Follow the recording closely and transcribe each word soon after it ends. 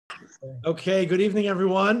Okay, good evening,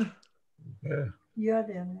 everyone. You're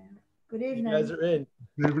there, man. Good evening. You guys are in.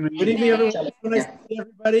 Good evening, everyone. Nice to see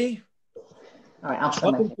everybody. All right,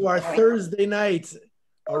 welcome to our Thursday night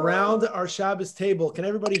around our Shabbos table. Can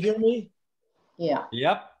everybody hear me? Yeah.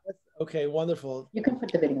 Yep. Okay, wonderful. You can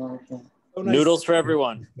put the video on. So nice. Noodles for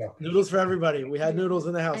everyone. Noodles for everybody. We had noodles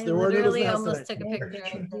in the house. There were noodles in the house almost tonight. took a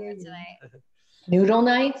picture of her tonight. Noodle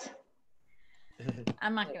night?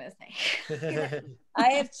 I'm not going to say. I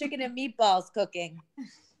have chicken and meatballs cooking.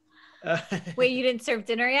 Wait, you didn't serve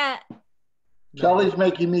dinner yet? Kelly's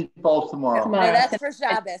making meatballs tomorrow. No, that's for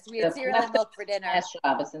Shabbos. We had cereal and milk for dinner. That's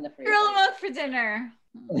Shabbos in the freezer. Cereal and milk for dinner.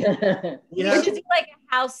 We Yeah. should do like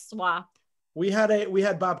a house swap. We had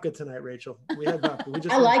babka tonight, Rachel. We had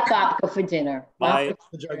babka. I like babka for dinner. My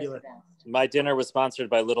jugular. dinner was sponsored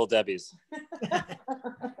by Little Debbie's.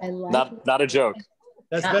 I like Not a joke.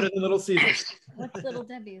 That's better than Little Caesars. What's Little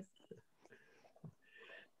Debbie's?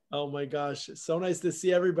 Oh my gosh, so nice to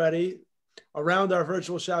see everybody around our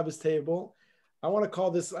virtual Shabbos table. I want to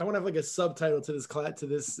have like a subtitle to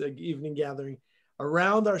this evening gathering,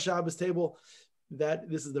 around our Shabbos table. That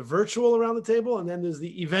this is the virtual around the table, and then there's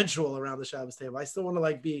the eventual around the Shabbos table. I still want to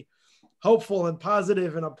like be hopeful and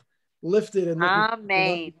positive and uplifted and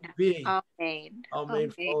Amen.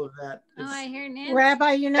 Amen for all of that. Oh, I hear Nancy.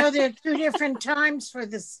 Rabbi, you know there are two different times for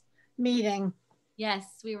this meeting. Yes,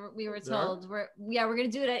 we were told. We're gonna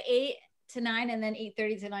do it at 8 to 9 and then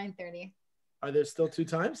 8:30 to 9:30. Are there still two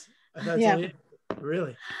times? I thought Yeah.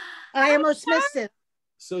 Really? I almost missed it.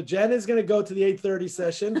 So Jen is going to go to the 8:30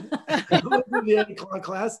 session, we'll do the 8 o'clock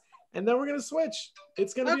class, and then we're going to switch.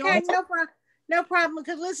 It's going to be Okay, awesome. no problem. We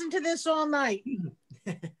could listen to this all night.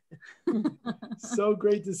 So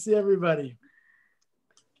great to see everybody.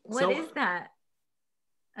 What is that?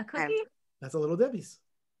 A cookie? That's a Little Debbie's.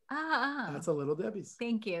 That's a Little Debbie's.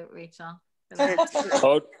 Thank you, Rachel.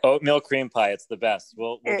 Oatmeal cream pie. It's the best.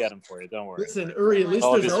 We'll get them for you. Don't worry. Listen, Uri, at least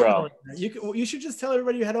All there's is well. oatmeal. You should just tell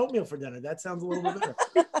everybody you had oatmeal for dinner. That sounds a little bit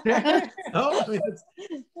better. No?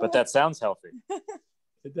 But that sounds healthy.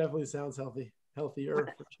 It definitely sounds healthier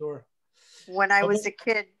for sure. When I was a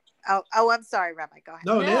kid, I'm sorry, Rabbi, go ahead.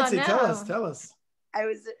 No, Nancy, tell us. I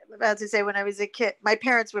was about to say, when I was a kid, my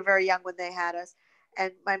parents were very young when they had us,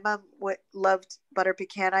 and my mom loved butter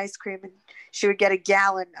pecan ice cream, and she would get a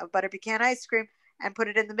gallon of butter pecan ice cream and put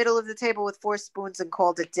it in the middle of the table with 4 spoons and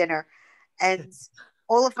called it dinner. And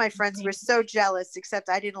all of my friends were so jealous, except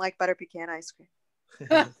I didn't like butter pecan ice cream.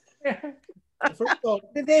 First of all,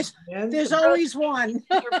 there's always one.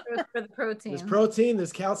 For the protein. There's protein,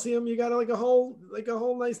 there's calcium. You got like a whole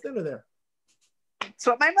nice dinner there. That's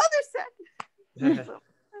what my mother said.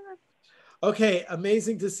 Okay,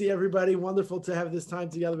 amazing to see everybody. Wonderful to have this time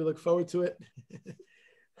together. We look forward to it.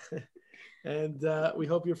 And we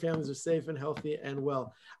hope your families are safe and healthy and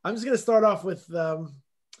well. I'm just going to start off with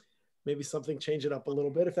maybe something, change it up a little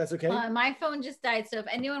bit, if that's okay. My phone just died, so if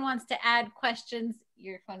anyone wants to add questions,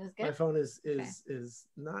 your phone is good. My phone is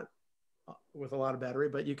not with a lot of battery,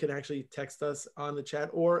 but you can actually text us on the chat,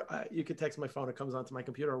 or you can text my phone. It comes onto my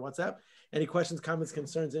computer or WhatsApp. Any questions, comments,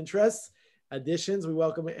 concerns, interests, additions, we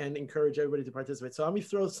welcome and encourage everybody to participate. So let me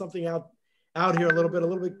throw something out here a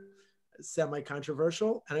little bit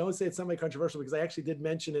semi-controversial. And I always say it's semi-controversial because I actually did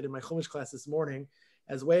mention it in my Chumash class this morning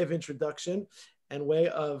as way of introduction and way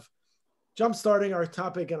of jump-starting our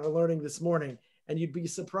topic and our learning this morning. And you'd be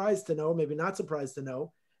surprised to know, maybe not surprised to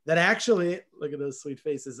know, that actually, look at those sweet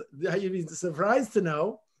faces, you'd be surprised to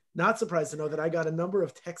know, not surprised to know that I got a number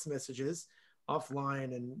of text messages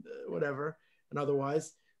offline and whatever and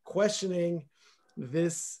otherwise questioning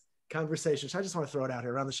this conversation. So I just want to throw it out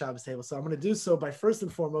here around the Shabbos table. So I'm going to do so by first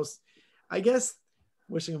and foremost, I guess,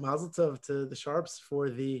 wishing a mazel tov to the Sharps for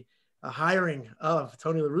the hiring of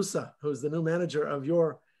Tony La Russa, who's the new manager of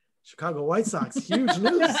your Chicago White Sox. Huge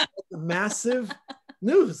news, massive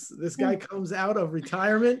news. This guy comes out of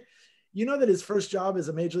retirement. You know that his first job as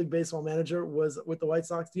a Major League Baseball manager was with the White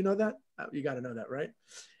Sox. Do you know that? You got to know that, right?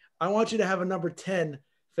 I want you to have a number 10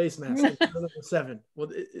 face mask. Number 7.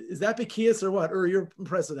 Well, is that Bekias or what? Or you're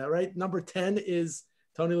impressed with that, right? Number 10 is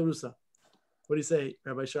Tony La Russa. What do you say,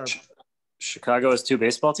 Rabbi Sharp? Chicago has 2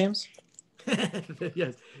 baseball teams?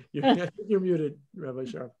 Yes, you're muted, Rabbi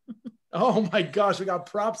Sharp. Oh my gosh, we got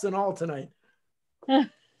props and all tonight.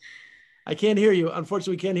 I can't hear you.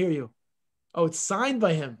 Unfortunately, we can't hear you. Oh, it's signed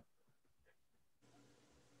by him.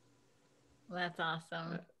 Well, that's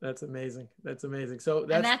awesome. That's amazing. That's amazing. So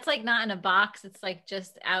that's like not in a box. It's like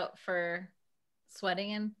just out for sweating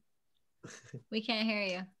in. We can't hear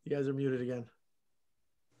you. You guys are muted again.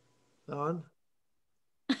 On.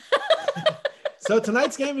 So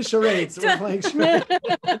tonight's game is charades. So we're playing charades.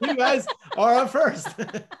 You guys are up first.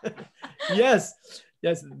 Yes,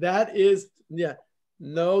 that is,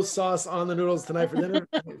 no sauce on the noodles tonight for dinner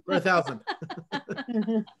for 1,000.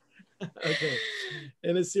 Okay.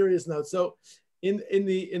 In a serious note, so in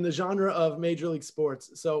the genre of Major League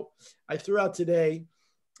Sports, so I threw out today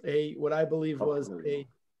what I believe was a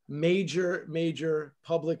major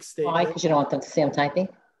public statement. Why? Because you don't want them to see I'm typing.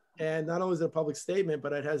 And not only is it a public statement,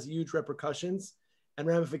 but it has huge repercussions and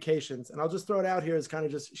ramifications. And I'll just throw it out here as kind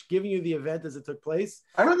of just giving you the event as it took place.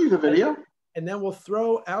 I don't need a video. And then we'll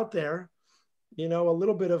throw out there, a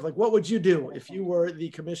little bit of like, what would you do if you were the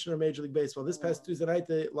commissioner of Major League Baseball? This past Tuesday night,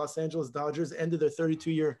 the Los Angeles Dodgers ended their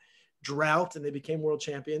 32-year drought and they became world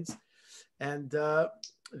champions. And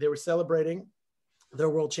they were celebrating their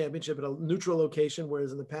world championship at a neutral location,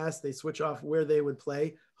 whereas in the past they switch off where they would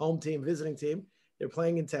play, home team, visiting team. They're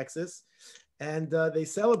playing in Texas, and they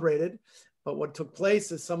celebrated. But what took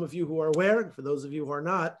place, as some of you who are aware, and for those of you who are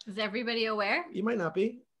not, is everybody aware? You might not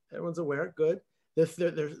be. Everyone's aware. Good.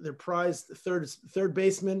 Their prized third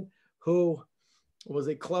baseman, who was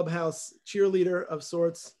a clubhouse cheerleader of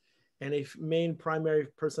sorts and a main primary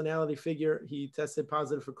personality figure. He tested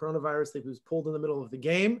positive for coronavirus. He was pulled in the middle of the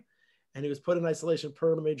game, and he was put in isolation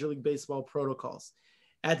per Major League Baseball protocols.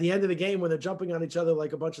 At the end of the game, when they're jumping on each other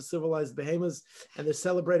like a bunch of civilized behemoths and they're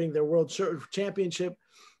celebrating their world championship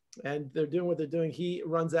and they're doing what they're doing, he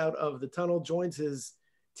runs out of the tunnel, joins his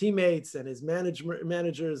teammates and his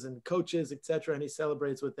managers and coaches, etc., and he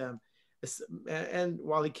celebrates with them. And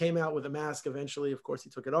while he came out with a mask, eventually, of course,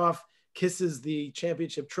 he took it off, kisses the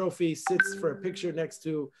championship trophy, sits for a picture next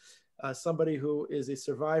to somebody who is a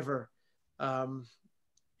survivor.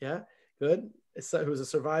 Good. Who was a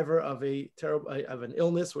survivor of an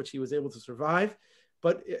illness, which he was able to survive,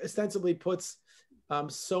 but ostensibly puts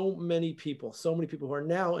so many people who are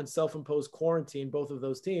now in self-imposed quarantine, both of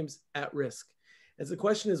those teams, at risk. And so the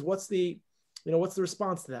question is, what's the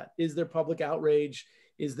response to that? Is there public outrage?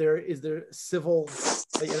 Is there civil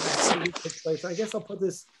activity take place? I guess I'll put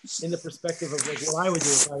this in the perspective of like what I would do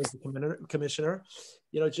if I was the commissioner.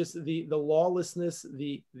 Just the lawlessness,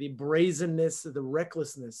 the brazenness, the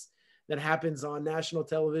recklessness that happens on national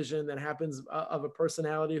television, that happens of a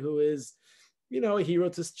personality who is, a hero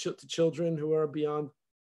to children who are beyond,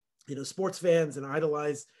 sports fans and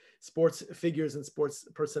idolize sports figures and sports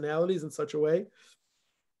personalities in such a way.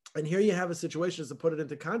 And here you have a situation, to put it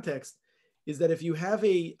into context, is that if you have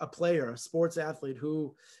a player, a sports athlete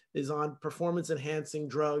who is on performance enhancing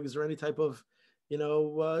drugs or any type of,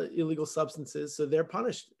 illegal substances, so they're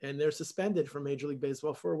punished and they're suspended from Major League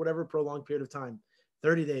Baseball for whatever prolonged period of time.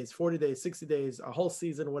 30 days, 40 days, 60 days, a whole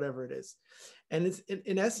season, whatever it is. And it's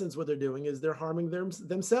in essence, what they're doing is they're harming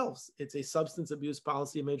themselves. It's a substance abuse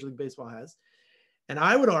policy Major League Baseball has. And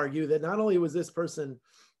I would argue that not only was this person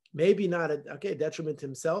maybe not a detriment to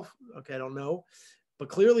himself, I don't know, but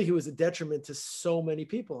clearly he was a detriment to so many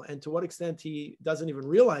people. And to what extent he doesn't even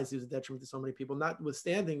realize he was a detriment to so many people,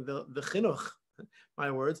 notwithstanding the chinuch, my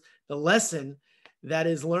words, the lesson that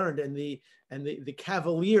is learned and the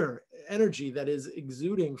cavalier energy that is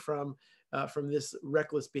exuding from this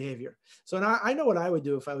reckless behavior. So I know what I would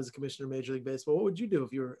do if I was a commissioner of Major League Baseball. What would you do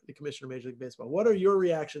if you were the commissioner of Major League Baseball? What are your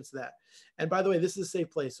reactions to that? And by the way, this is a safe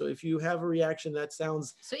place. So if you have a reaction that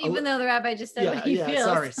sounds... So even though the rabbi just said what he feels.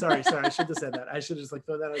 Sorry. I should have said that. I should just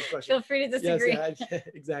throw that out as a question. Feel free to disagree. Yes,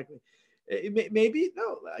 exactly. Maybe,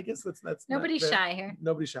 no, I guess that's nobody's shy here.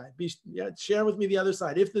 Nobody's shy. Share with me the other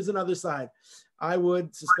side. If there's another side, I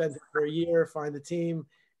would suspend it for a year, find the team,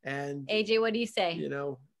 and AJ, what do you say?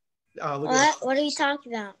 What are you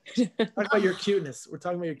talking about? Talk about your cuteness. We're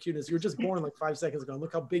talking about your cuteness. You were just born like 5 seconds ago.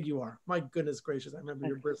 Look how big you are. My goodness gracious. I remember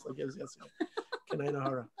your birth like yesterday. Can I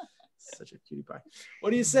know? Such a cutie pie.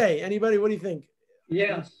 What do you say? Anybody? What do you think?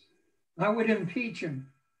 Yes, I would impeach him.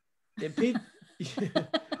 Impeach?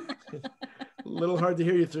 A little hard to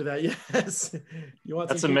hear you through that. Yes.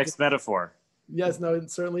 That's a mixed metaphor. Yes, no,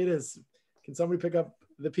 certainly it is. Can somebody pick up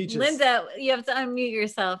the peaches? Linda, you have to unmute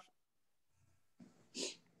yourself.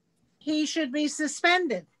 He should be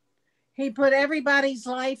suspended. He put everybody's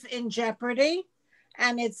life in jeopardy,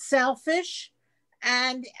 and it's selfish.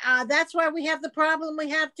 And that's why we have the problem we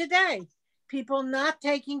have today. People not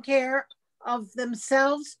taking care of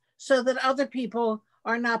themselves so that other people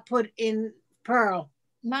are not put in peril.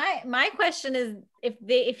 My question is,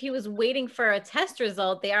 if he was waiting for a test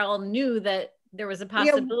result, they all knew that there was a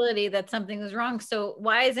possibility that something was wrong. So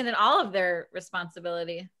why isn't it all of their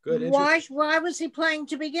responsibility? Good. Why was he playing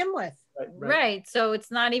to begin with? Right. So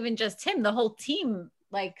it's not even just him. The whole team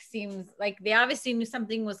seems like they obviously knew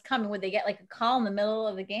something was coming. Would they get like a call in the middle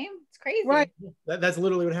of the game? It's crazy. Right. That's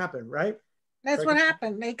literally what happened, right? That's what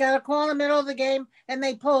happened. They got a call in the middle of the game and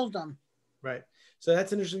they pulled them. Right. So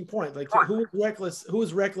that's an interesting point. Like, who was reckless? Who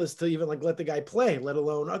was reckless to even like let the guy play? Let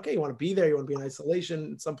alone, okay, you want to be there, you want to be in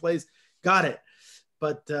isolation someplace. Got it.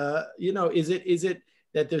 But is it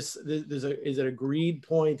that is it a greed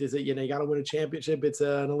point? Is it you got to win a championship? It's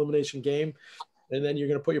an elimination game, and then you're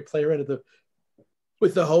going to put your player in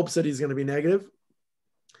with the hopes that he's going to be negative.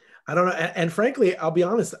 I don't know. And frankly, I'll be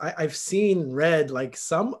honest. I've read like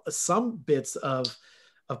some bits of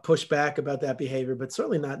pushback about that behavior, but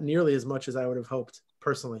certainly not nearly as much as I would have hoped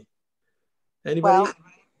personally. Anybody?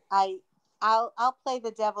 Well, I'll play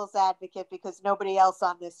the devil's advocate because nobody else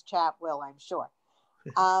on this chat will, I'm sure.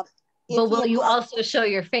 But will you also show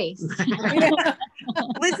your face? Listen,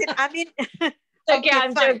 I mean, okay,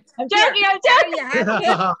 I'm joking.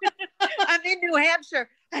 I'm in New Hampshire.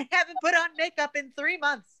 I haven't put on makeup in 3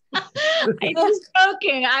 months. I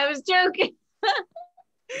was joking.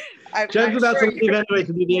 Jen's about to leave anyway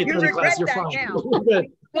to do the 8:30 class. You're fine.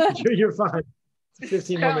 You're fine.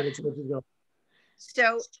 15 more minutes. Let's go.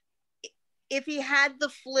 So if he had the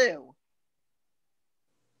flu,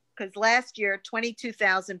 because last year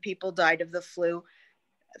 22,000 people died of the flu,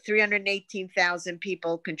 318,000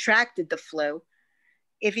 people contracted the flu.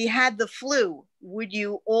 If he had the flu, would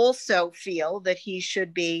you also feel that he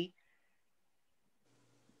should be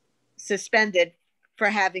suspended for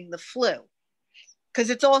having the flu? Because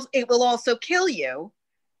it will also kill you,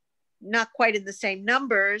 not quite in the same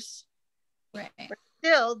numbers, right? But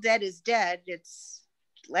still, dead is dead. It's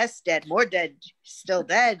less dead, more dead, still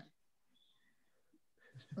dead.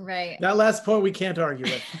 Right. That last point we can't argue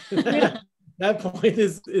with. That point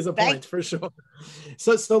is a point for sure.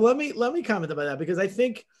 So let me comment about that, because I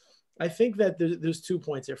think that there's 2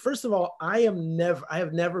 points here. First of all, I have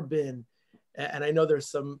never been, and I know there's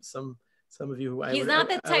some of you who he's not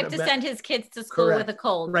the type to send his kids to school with a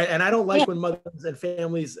cold. Right. And I don't like when mothers and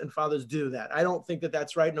families and fathers do that. I don't think that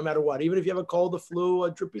that's right, no matter what. Even if you have a cold, a flu,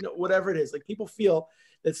 a dripping, whatever it is, like people feel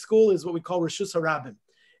that school is what we call Reshus HaRabim.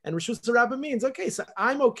 And Reshus HaRabim means, okay, so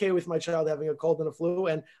I'm okay with my child having a cold and a flu,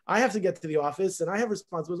 and I have to get to the office and I have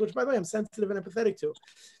responsibilities, which by the way, I'm sensitive and empathetic to.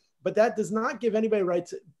 But that does not give anybody right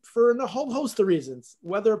to, for a whole host of reasons,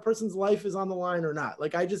 whether a person's life is on the line or not.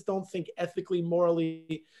 Like, I just don't think ethically,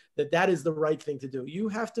 morally, that is the right thing to do. You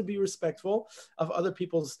have to be respectful of other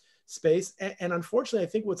people's space. And unfortunately, I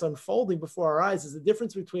think what's unfolding before our eyes is the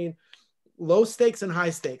difference between low stakes and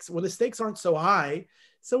high stakes. When the stakes aren't so high,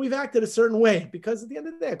 so we've acted a certain way, because at the end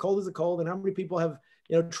of the day, a cold is a cold. And how many people have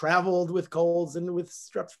traveled with colds and with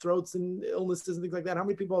strep throats and illnesses and things like that? How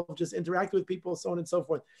many people have just interacted with people, so on and so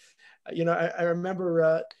forth? I remember,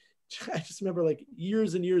 I just remember like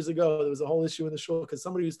years and years ago, there was a whole issue in the shul because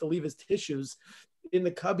somebody used to leave his tissues in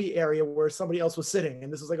the cubby area where somebody else was sitting.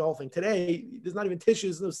 And this was like a whole thing. Today, there's not even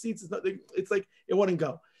tissues, no seats. It's like it wouldn't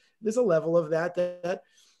go. There's a level of that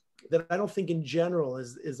I don't think in general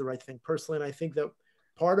is the right thing personally. And I think that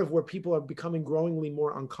part of where people are becoming growingly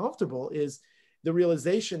more uncomfortable is the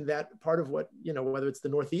realization that part of what, whether it's the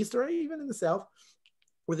Northeast or even in the South,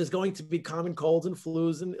 where there's going to be common colds and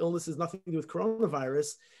flus and illnesses, nothing to do with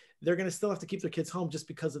coronavirus, they're going to still have to keep their kids home just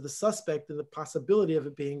because of the suspect and the possibility of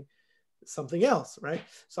it being something else, right?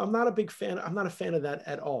 So I'm not a big fan. I'm not a fan of that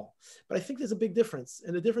at all. But I think there's a big difference.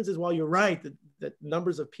 And the difference is, while you're right that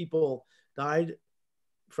numbers of people died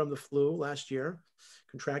from the flu last year,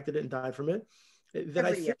 contracted it and died from it, that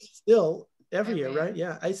I think still every year, right?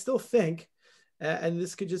 Yeah, I still think, and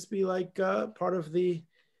this could just be like part of the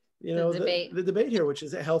debate here, which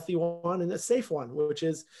is a healthy one and a safe one, which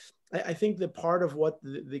is, I think that part of what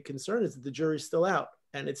the concern is that the jury's still out,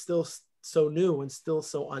 and it's still so new and still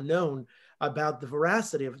so unknown about the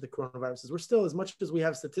veracity of the coronaviruses. We're still, as much as we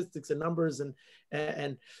have statistics and numbers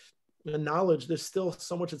and knowledge, there's still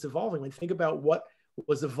so much that's evolving. When you think about what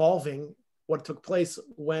was evolving, what took place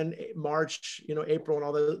when March, April, and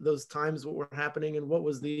all those times, what were happening, and what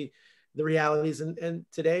was the realities. And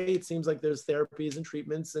today it seems like there's therapies and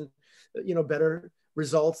treatments and, better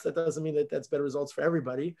results. That doesn't mean that that's better results for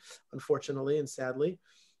everybody, unfortunately and sadly.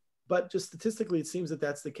 But just statistically, it seems that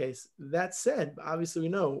that's the case. That said, obviously, we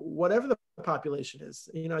know whatever the population is,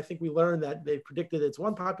 I think we learned that they predicted it's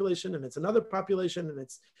one population and it's another population and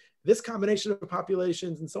it's this combination of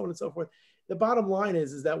populations and so on and so forth. The bottom line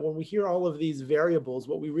is that when we hear all of these variables,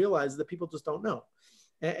 what we realize is that people just don't know.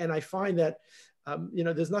 And I find that,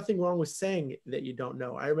 there's nothing wrong with saying that you don't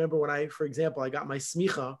know. I remember when for example, I got my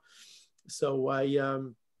smicha. So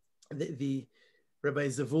the Rabbi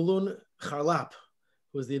Zavulun Charlap,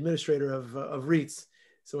 who was the administrator of REITs.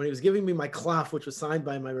 So when he was giving me my klaf, which was signed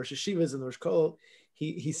by my Rosh Hashivas and the Rosh Kol,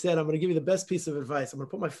 he said, I'm going to give you the best piece of advice. I'm going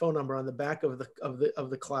to put my phone number on the back of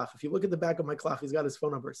the cloth. If you look at the back of my cloth, he's got his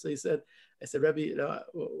phone number. So I said, Rebbe,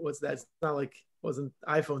 what's that? It's not like, it wasn't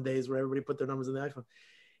iPhone days where everybody put their numbers in the iPhone.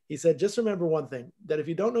 He said, just remember one thing, that if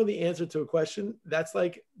you don't know the answer to a question, that's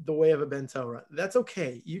like the way of a Ben Torah. That's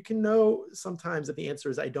okay. You can know sometimes that the answer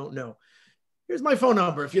is, I don't know. Here's my phone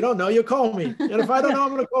number. If you don't know, you call me. And if I don't know, I'm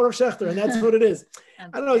going to call Rav Shechter. And that's what it is.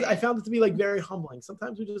 I don't know. I found it to be like very humbling.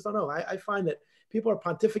 Sometimes we just don't know. I find that people are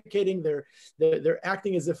pontificating. They're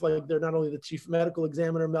acting as if like they're not only the chief medical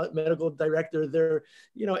examiner, medical director. They're,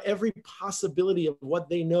 every possibility of what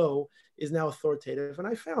they know is now authoritative. And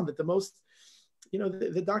I found that the most,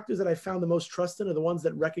 the doctors that I found the most trust in are the ones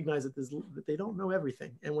that recognize that they don't know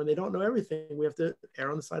everything. And when they don't know everything, we have to err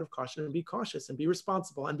on the side of caution and be cautious and be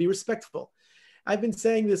responsible and be respectful. I've been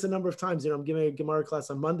saying this a number of times. I'm giving a Gemara class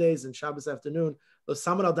on Mondays and Shabbos afternoon,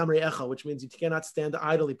 which means you cannot stand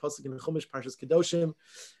idly. Pasuk in Chumash, Parshas Kedoshim.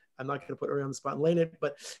 I'm not going to put Uri on the spot and lane it,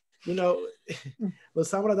 but is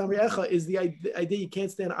the idea you can't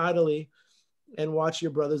stand idly and watch your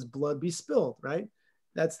brother's blood be spilled, right?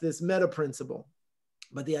 That's this meta principle.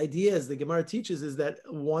 But the idea is, the Gemara teaches, is that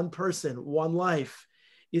one person, one life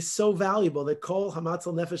is so valuable that kol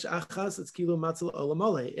hamatzal nefesh achas, it's kilu matzal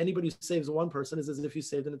olamole. Anybody who saves one person is as if you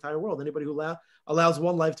saved an entire world. Anybody who allows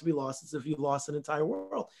one life to be lost, it's as if you lost an entire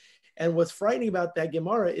world. And what's frightening about that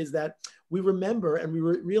Gemara is that we remember and we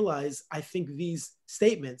realize, I think, these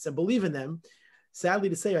statements and believe in them. Sadly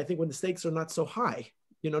to say, I think when the stakes are not so high,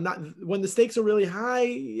 not when the stakes are really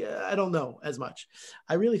high, I don't know as much.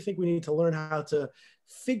 I really think we need to learn how to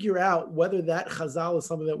figure out whether that chazal is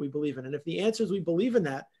something that we believe in. And if the answer is we believe in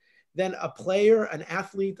that, then a player, an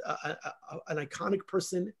athlete, an iconic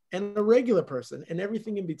person, and a regular person, and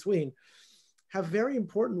everything in between have very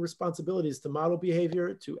important responsibilities to model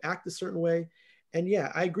behavior, to act a certain way. And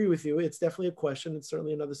yeah, I agree with you. It's definitely a question. It's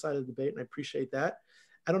certainly another side of the debate, and I appreciate that.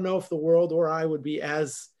 I don't know if the world or I would be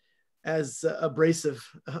as abrasive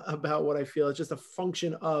about what I feel. It's just a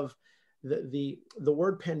function of the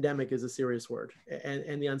word pandemic is a serious word,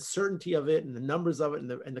 and the uncertainty of it, and the numbers of it,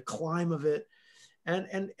 and the climb of it,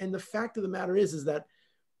 and the fact of the matter is that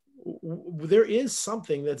there is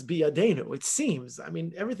something that's biyadenu. It seems, I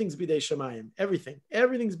mean, everything's bidei shamayim,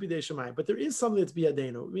 everything's bidei shamayim, but there is something that's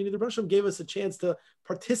biyadenu. I mean, the Rebbetzin gave us a chance to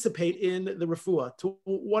participate in the refuah to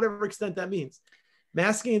whatever extent that means.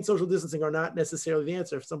 Masking and social distancing are not necessarily the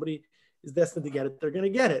answer. If somebody is destined to get it, they're going to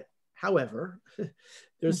get it. However,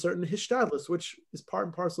 there's certain hishtadlus, which is part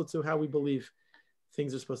and parcel to how we believe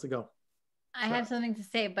things are supposed to go. I have something to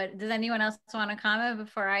say, but does anyone else want to comment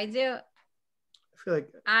before I do? I feel like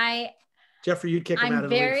Jeffrey, you'd kick him out of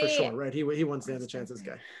the league for sure, right? He wouldn't stand a chance, this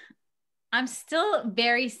guy. I'm still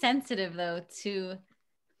very sensitive, though, to,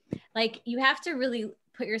 like, you have to really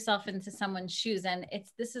put yourself into someone's shoes. And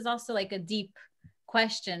this is also like a deep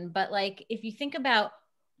question, but like, if you think about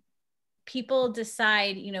people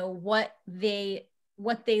decide,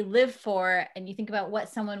 what they live for, and you think about what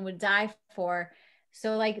someone would die for.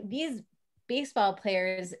 So like these baseball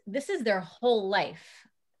players, this is their whole life.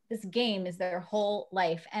 This game is their whole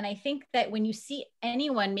life. And I think that when you see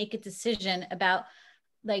anyone make a decision about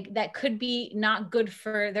like, that could be not good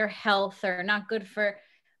for their health or not good for,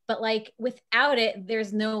 but like without it,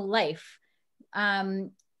 there's no life.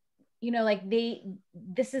 Like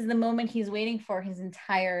this is the moment he's waiting for his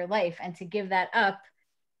entire life. And to give that up,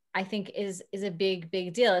 I think is a big,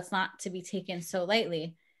 big deal. It's not to be taken so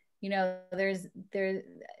lightly. I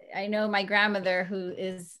know my grandmother, who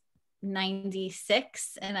is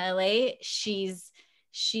 96 in LA, she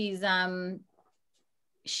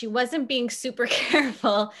wasn't being super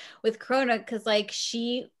careful with Corona, because like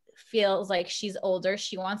she feels like she's older.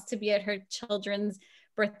 She wants to be at her children's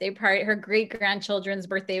birthday party, her great grandchildren's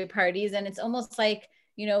birthday parties, and it's almost like,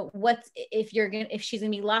 if she's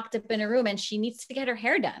gonna be locked up in a room and she needs to get her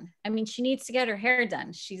hair done. I mean, she needs to get her hair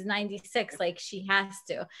done. She's 96, like she has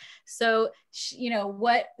to. So,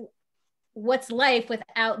 what's life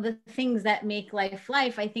without the things that make life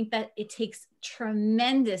life? I think that it takes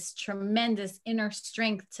tremendous, tremendous inner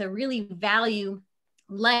strength to really value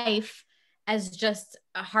life as just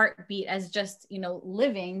a heartbeat, as just,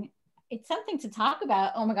 living. It's something to talk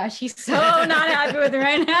about. Oh my gosh, he's so not happy with it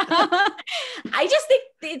right now. I just think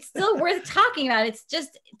it's still worth talking about. It's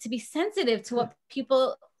just to be sensitive to what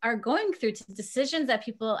people are going through, to decisions that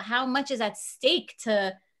people, how much is at stake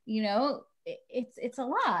to, it's a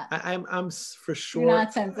lot. I'm for sure. You're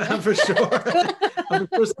not sensitive. I'm for sure. I'm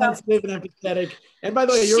for sure sensitive and empathetic. And by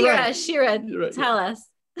the way, you're right. Shira, right. Tell us.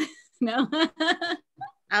 No.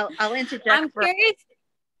 I'll interject. I'm curious.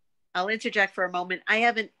 I'll interject for a moment. I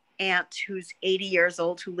haven't aunt who's 80 years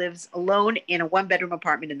old who lives alone in a 1-bedroom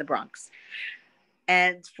apartment in the Bronx.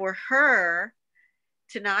 And for her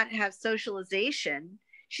to not have socialization,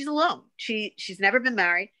 she's alone. She's never been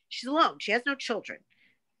married. She's alone. She has no children.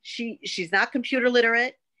 She's not computer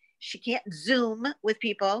literate. She can't Zoom with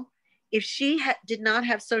people. If she did not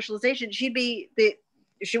have socialization, she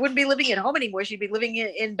wouldn't be living at home anymore. She'd be living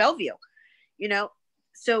in Bellevue, you know?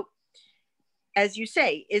 So as you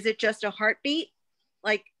say, is it just a heartbeat?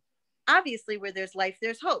 Like, obviously where there's life,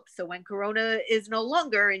 there's hope. So when Corona is no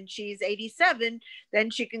longer and she's 87, then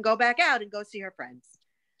she can go back out and go see her friends.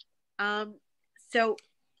 So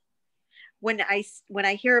when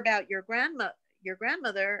I hear about your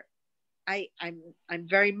grandmother, I'm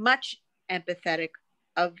very much empathetic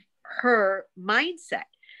of her mindset,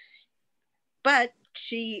 but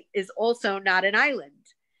she is also not an island.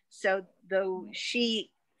 So though she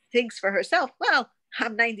thinks for herself, well,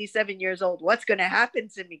 I'm 97 years old, what's going to happen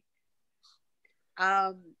to me?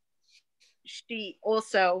 She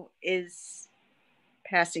also is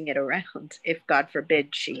passing it around. If God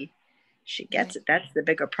forbid she gets it, that's the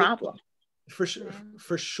bigger problem. For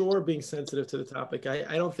sure, being sensitive to the topic.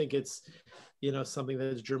 I don't think it's, something that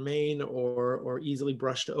is germane or easily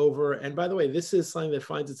brushed over. And by the way, this is something that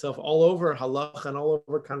finds itself all over halakha and all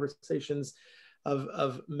over conversations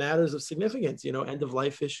of matters of significance, end of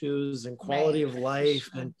life issues and quality of life,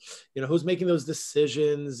 and who's making those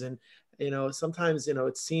decisions. And sometimes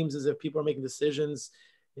it seems as if people are making decisions.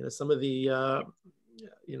 Some of the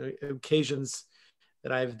occasions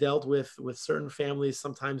that I've dealt with certain families,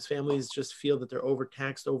 sometimes families just feel that they're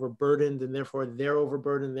overtaxed, overburdened, and therefore they're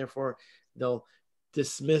overburdened. Therefore, they'll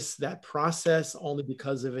dismiss that process only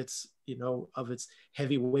because of its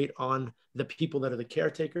heavy weight on the people that are the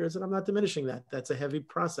caretakers. And I'm not diminishing that. That's a heavy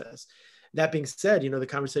process. That being said, the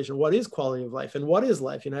conversation, what is quality of life and what is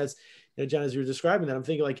life? As John, as you were describing that, I'm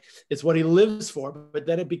thinking like it's what he lives for, but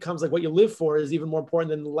then it becomes like what you live for is even more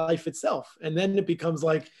important than life itself. And then it becomes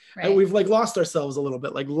like, we've like lost ourselves a little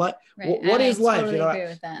bit. Like what is life? Totally agree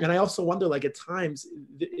with that. And I also wonder, like at times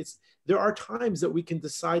there are times that we can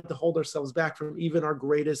decide to hold ourselves back from even our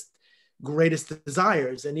greatest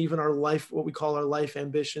desires and even our life, what we call our life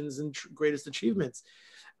ambitions and greatest achievements.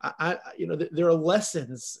 There are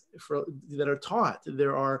lessons that are taught.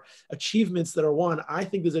 There are achievements that are won. I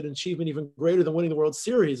think there's an achievement even greater than winning the World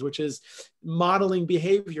Series, which is modeling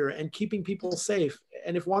behavior and keeping people safe.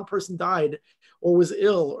 And if one person died or was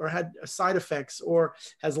ill or had side effects or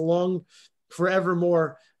has long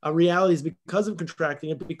forevermore realities because of contracting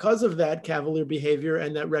it, because of that cavalier behavior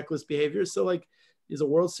and that reckless behavior. So like, is a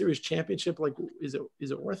World Series championship, like, is it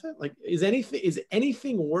worth it? Like, is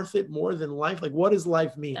anything worth it more than life? Like, what does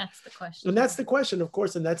life mean? That's the question. And that's the question, of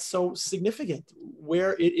course. And that's so significant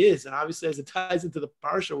where it is. And obviously, as it ties into the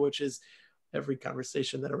Parsha, which is every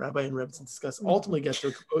conversation that a rabbi and Rebbetzin discuss ultimately gets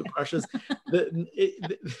to Parshas.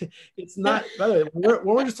 It's not, by the way, when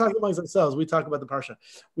we're just talking amongst ourselves, we talk about the Parsha.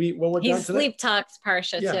 When we're he done sleep talks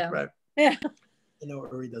Parsha yeah, too. Right. Yeah.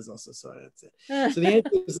 What Uri does also, so that's it. So the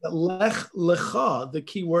answer is that lech lecha, the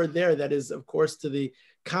key word there, that is, of course, to the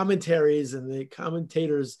commentaries and the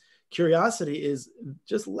commentators' curiosity is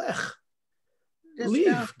just lech. Just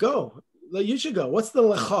leave, go. You should go. What's the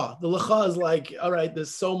lecha? The lecha is like, all right,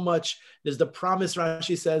 there's so much. There's the promise,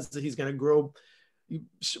 Rashi says, that he's going to grow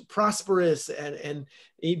prosperous and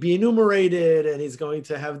be enumerated, and he's going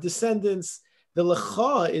to have descendants. The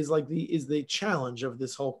lecha is like the challenge of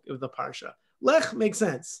this whole of the parsha. Lech makes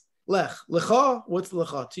sense. Lech. Lecha, what's the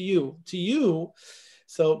lecha? To you.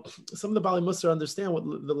 So some of the Bali Musar understand what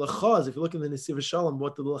the lecha is. If you look in the Nesiv Shalom,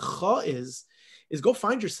 what the lecha is go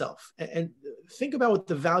find yourself and think about what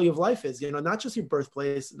the value of life is. Not just your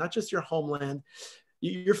birthplace, not just your homeland,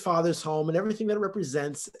 your father's home and everything that it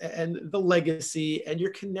represents, and the legacy and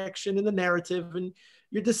your connection and the narrative and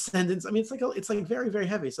your descendants. I mean, it's like very, very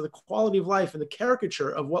heavy. So the quality of life and the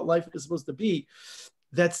caricature of what life is supposed to be,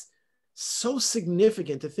 that's so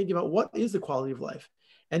significant to think about what is the quality of life.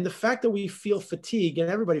 And the fact that we feel fatigue, and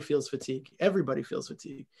everybody feels fatigue.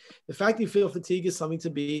 The fact that you feel fatigue is something to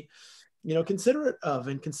be, considerate of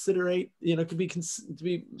and considerate, to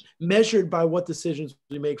be measured by what decisions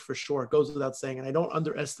we make, for sure. It goes without saying. And I don't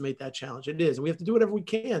underestimate that challenge. It is. And we have to do whatever we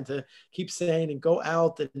can to keep sane and go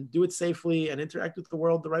out and do it safely and interact with the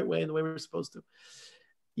world the right way and the way we're supposed to.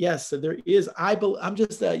 Yes, so there is, I'm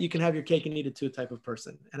just you can have your cake and eat it too type of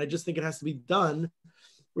person. And I just think it has to be done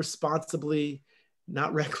responsibly,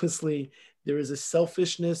 not recklessly. There is a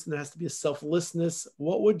selfishness and there has to be a selflessness.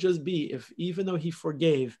 What would just be if, even though he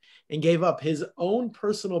forgave and gave up his own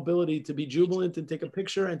personal ability to be jubilant and take a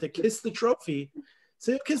picture and to kiss the trophy,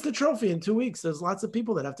 So kiss the trophy in 2 weeks. There's lots of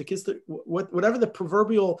people that have to kiss whatever the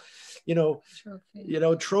proverbial,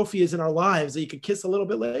 trophy is in our lives that you could kiss a little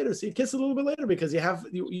bit later. So you kiss a little bit later because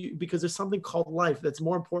because there's something called life that's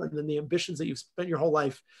more important than the ambitions that you've spent your whole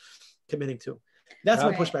life committing to. That's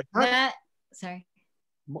my pushback. Sorry.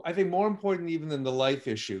 I think more important even than the life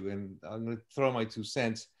issue, and I'm going to throw my 2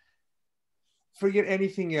 cents. Forget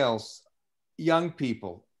anything else. Young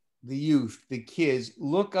people, the youth, the kids,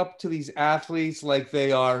 look up to these athletes like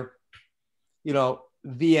they are,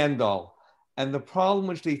 the end all. And the problem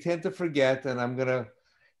which they tend to forget, and I'm going to,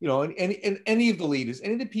 and any of the leaders,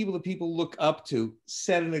 any of the people that people look up to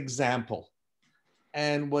set an example.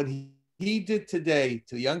 And what he did today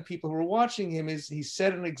to the young people who are watching him is he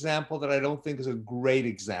set an example that I don't think is a great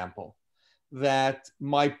example. That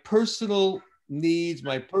my personal needs,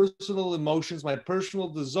 my personal emotions, my personal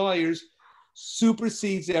desires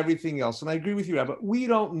supersedes everything else. And I agree with you, Rabbi. We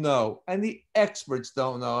don't know, and the experts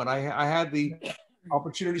don't know. And I had the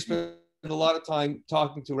opportunity to spend a lot of time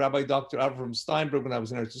talking to Rabbi Dr. Avram Steinberg when I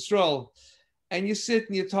was in Eretz Yisrael. And you sit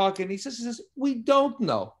and you talk, and he says, we don't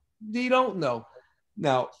know. They don't know.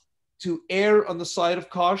 Now, to err on the side of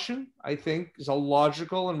caution, I think, is a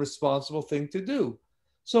logical and responsible thing to do.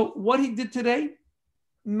 So what he did today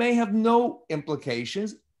may have no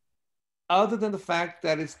implications other than the fact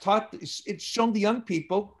that it's shown the young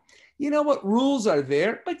people, what rules are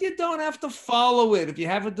there, but you don't have to follow it. If you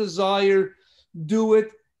have a desire, do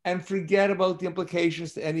it and forget about the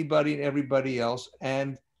implications to anybody and everybody else.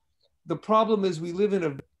 And the problem is we live in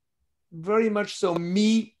a very much so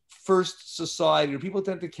me-first society where people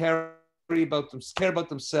tend to care about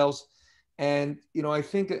themselves. And, I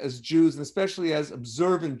think as Jews, and especially as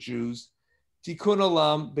observant Jews, Tikkun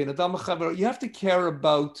Olam, Ben Adam Chaver, you have to care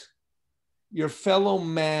about your fellow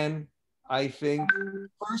man, I think,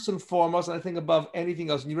 first and foremost, and I think above anything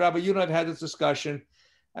else. And Rabbi, you and I have had this discussion,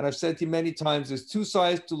 and I've said to you many times, there's 2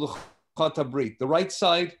 sides to Luchat HaBrit, the right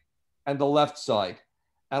side and the left side.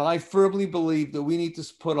 And I firmly believe that we need to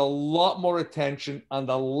put a lot more attention on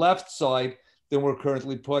the left side than we're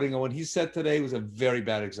currently putting. And what he said today was a very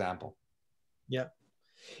bad example. Yeah.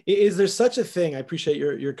 Is there such a thing? I appreciate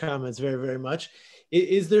your comments very, very much.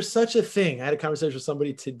 Is there such a thing? I had a conversation with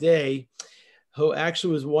somebody today who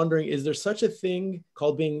actually was wondering, is there such a thing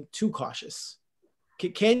called being too cautious?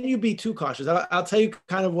 Can you be too cautious? I'll tell you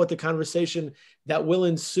kind of what the conversation that will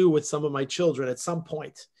ensue with some of my children at some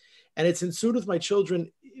point. And it's ensued with my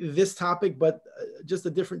children, this topic, but just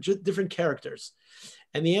different characters.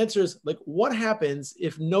 And the answer is, like, what happens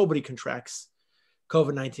if nobody contracts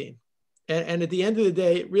COVID-19? And at the end of the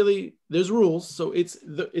day, really, there's rules. So it's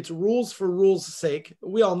rules for rules' sake.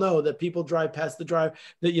 We all know that people drive past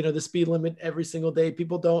the speed limit every single day.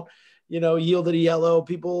 People don't, yield at a yellow.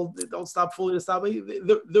 People don't stop fully to stop.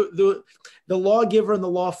 The lawgiver and the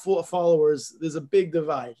law followers, there's a big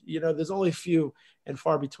divide. There's only few and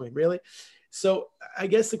far between, really. So I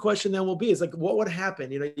guess the question then will be, is like, what would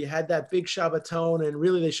happen? You had that big Shabbaton, and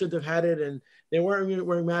really they shouldn't have had it, and they weren't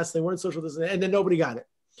wearing masks, they weren't social distancing, and then nobody got it.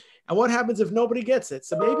 And what happens if nobody gets it?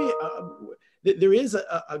 So maybe there is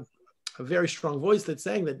a very strong voice that's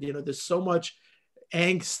saying that, there's so much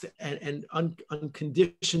angst and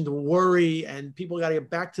unconditioned worry, and people got to get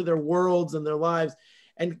back to their worlds and their lives.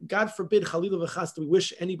 And God forbid, Chalilah v'chas, we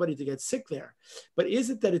wish anybody to get sick there. But is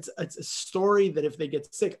it that it's a story that if they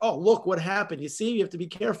get sick, oh, look what happened. You see, you have to be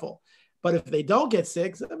careful. But if they don't get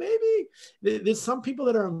sick, maybe there's some people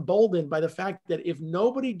that are emboldened by the fact that if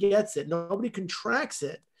nobody gets it, nobody contracts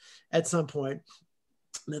it at some point,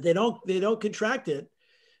 that they don't contract it.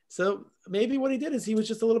 So maybe what he did is he was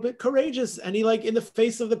just a little bit courageous, and he, like, in the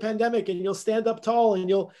face of the pandemic, and you'll stand up tall, and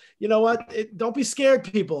don't be scared,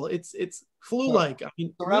 people. It's flu-like. I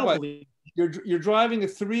mean, so Rabbi, you're driving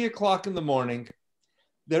at 3:00 in the morning.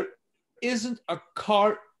 There isn't a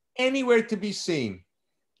car anywhere to be seen.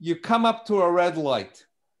 You come up to a red light.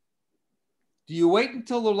 Do you wait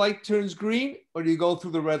until the light turns green, or do you go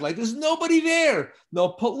through the red light? There's nobody there. No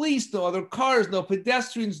police, no other cars, no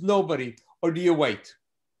pedestrians, nobody. Or do you wait?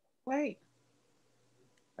 Wait.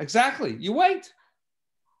 Exactly. You wait.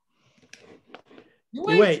 You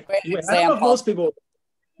wait. I don't know if most people.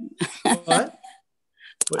 What?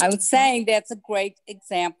 I was saying that's a great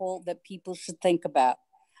example that people should think about,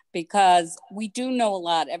 because we do know a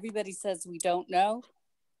lot. Everybody says we don't know.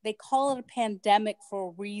 They call it a pandemic for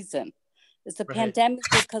a reason. It's a pandemic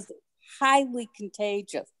because it's highly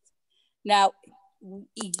contagious. Now,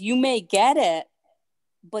 you may get it,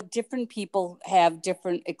 but different people have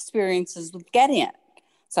different experiences with getting it.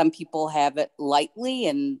 Some people have it lightly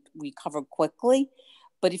and recover quickly.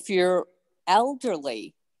 But if you're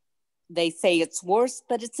elderly, they say it's worse,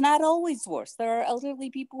 but it's not always worse. There are elderly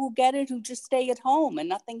people who get it who just stay at home and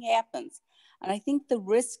nothing happens. And I think the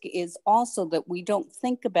risk is also that we don't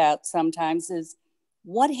think about sometimes is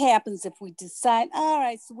what happens if we decide, all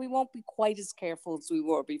right, so we won't be quite as careful as we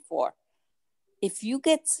were before. If you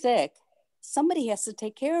get sick, somebody has to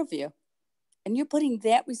take care of you. And you're putting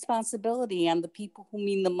that responsibility on the people who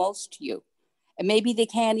mean the most to you. And maybe they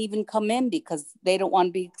can't even come in because they don't want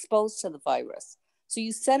to be exposed to the virus. So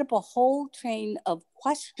you set up a whole train of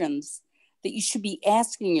questions that you should be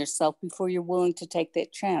asking yourself before you're willing to take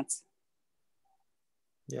that chance.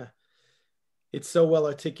 Yeah. It's so well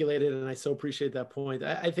articulated, and I so appreciate that point.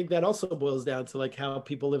 I think that also boils down to like how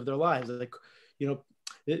people live their lives. Like, you know,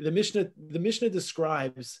 the Mishnah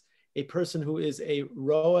describes a person who is a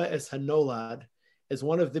roa es hanolad as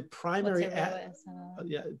one of the primary.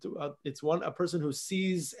 It's a person who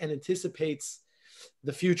sees and anticipates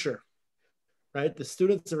the future. Right, the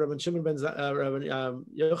students of Rabbi Shimon ben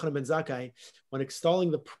Yochanan ben Zakkai, when extolling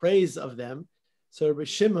the praise of them, so Rabbi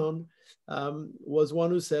Shimon was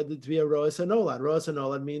one who said that to be a roas hanolad. Roas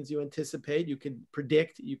hanolad means you anticipate, you could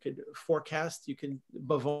predict, you could forecast, you can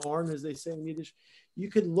bavorn, as they say in Yiddish. You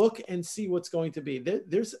could look and see what's going to be.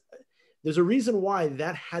 There's a reason why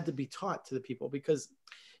that had to be taught to the people, because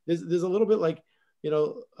there's a little bit like, you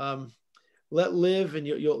know. Let live, and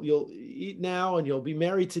you'll eat now, and you'll be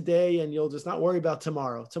married today, and you'll just not worry about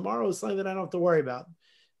tomorrow. Tomorrow is something that I don't have to worry about.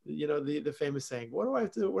 You know, the famous saying, what do I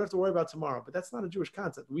have to worry about tomorrow? But that's not a Jewish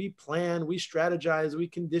concept. We plan, we strategize, we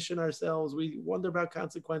condition ourselves, we wonder about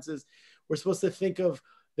consequences. We're supposed to think of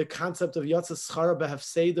the concept of Yatsa Schara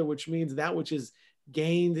B'Hafseda, which means that which is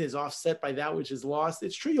gained is offset by that which is lost.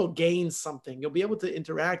 It's true, you'll gain something. You'll be able to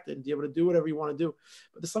interact and be able to do whatever you want to do,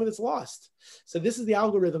 but there's something that's lost. So this is the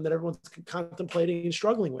algorithm that everyone's contemplating and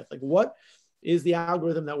struggling with. Like, what is the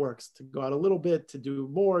algorithm that works? To go out a little bit, to do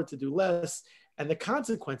more, to do less. And the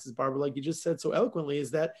consequences, Barbara, like you just said so eloquently,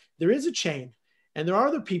 is that there is a chain and there are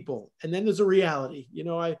other people. And then there's a reality. You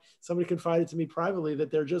know, somebody confided to me privately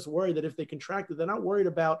that they're just worried that if they contract it, they're not worried,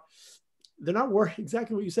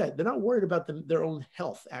 exactly what you said. They're not worried about their own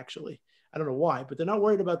health, actually. I don't know why, but they're not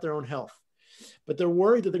worried about their own health. But they're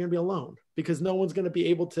worried that they're going to be alone because no one's going to be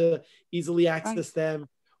able to easily access them.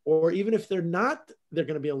 Or even if they're not, they're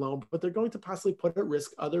going to be alone, but they're going to possibly put at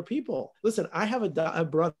risk other people. Listen, I have a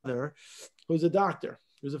brother who's a doctor,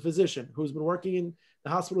 who's a physician, who's been working in the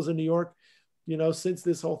hospitals in New York, you know, since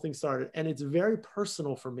this whole thing started. And it's very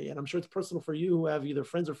personal for me. And I'm sure it's personal for you who have either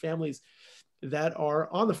friends or families that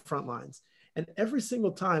are on the front lines. And every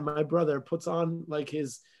single time my brother puts on like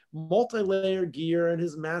his multi-layer gear and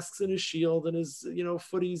his masks and his shield and his, you know,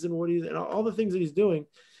 footies and woodies and all the things that he's doing,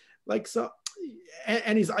 like, so,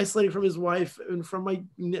 and he's isolated from his wife and from my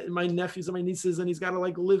nephews and my nieces, and he's got to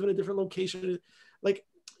like live in a different location. Like,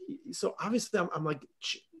 so obviously I'm like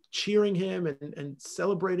cheering him and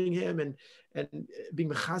celebrating him and being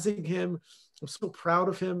mechazik him. I'm so proud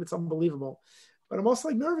of him. It's unbelievable. But I'm also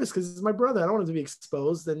like nervous because it's my brother. I don't want him to be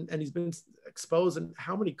exposed, and he's been exposed. And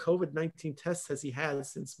how many COVID-19 tests has he had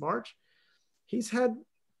since March? He's had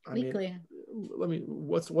weekly.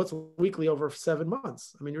 What's weekly over 7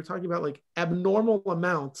 months? I mean, you're talking about like abnormal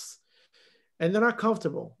amounts, and they're not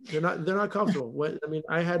comfortable. They're not comfortable. I mean,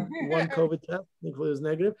 I had one COVID test. Thankfully, it was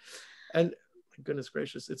negative, and goodness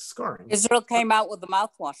gracious, it's scarring. Israel came out with the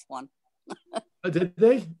mouthwash one. Did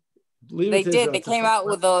they? They did. They came out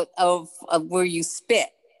with a where you spit.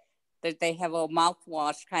 That they have a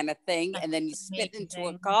mouthwash kind of thing, and then you spit into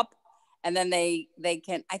a cup, and then they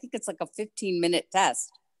can. I think it's like a 15-minute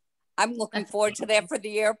test. I'm looking forward to that for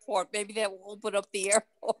the airport. Maybe that will open up the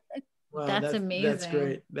airport. Wow, that's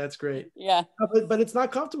amazing. That's great. Yeah, but it's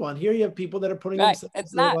not comfortable. And here you have people that are putting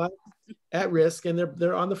themselves at risk, and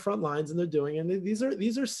they're on the front lines, and they're doing. And these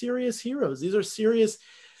are serious heroes. These are serious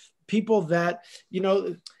people that, you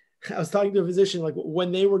know. I was talking to a physician, like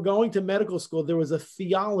when they were going to medical school, there was a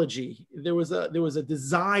theology, there was a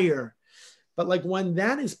desire, but like when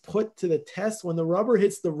that is put to the test, when the rubber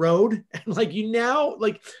hits the road, and like you now,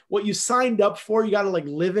 like what you signed up for, you got to like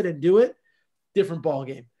live it and do it. Different ball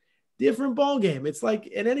game. It's like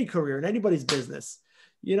in any career, in anybody's business.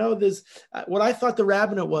 You know, there's what I thought the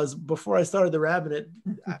rabbinate was before I started the rabbinate.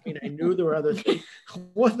 I mean, I knew there were other things.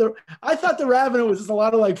 I thought the rabbinate was just a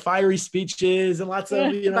lot of like fiery speeches and lots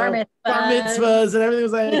of, you know, bar mitzvahs and everything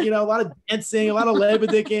was like, you know, a lot of dancing, a lot of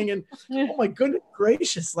lebedicking, and oh my goodness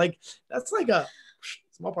gracious, like that's like a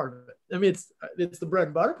small part of it. I mean, it's the bread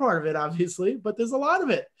and butter part of it, obviously, but there's a lot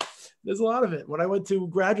of it. When I went to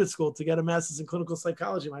graduate school to get a master's in clinical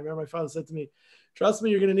psychology, I remember my father said to me, "Trust me,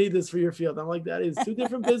 you're going to need this for your field." I'm like, that is two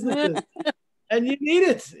different businesses, and you need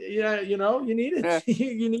it. Yeah, you know, you need it.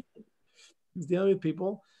 You need it. He's dealing with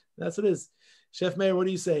people. That's what it is. Chef Mayor, what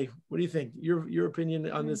do you say? What do you think? Your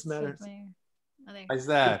opinion on this matter? Why's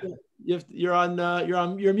that?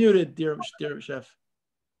 You're muted, dear Chef.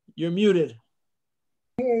 You're muted.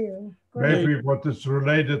 Maybe what is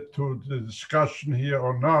related to the discussion here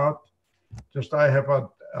or not, just I have a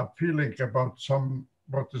feeling about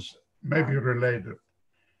what is maybe related.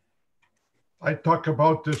 I talk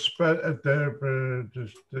about the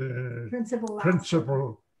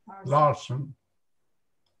Principal Larson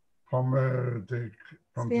from the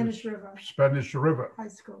Spanish River High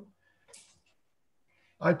School.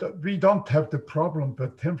 We don't have the problem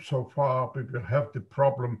with him so far, but we have the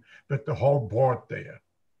problem with the whole board there.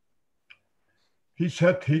 He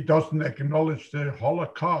said he doesn't acknowledge the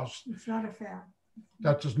Holocaust. It's not a fact.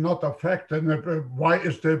 That is not a fact. And why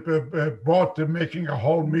is the board making a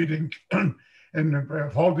whole meeting and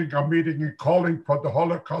holding a meeting and calling for the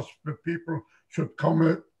Holocaust? The people should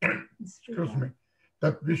come, excuse me,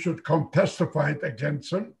 that we should come testify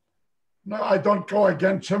against him. No, I don't go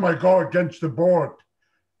against him. I go against the board.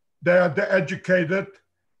 They are the educated.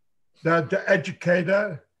 They're the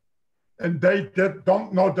educator. And they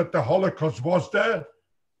don't know that the Holocaust was there.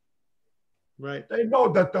 Right. They know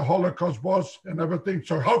that the Holocaust was and everything.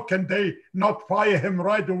 So how can they not fire him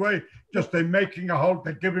right away? Just they're making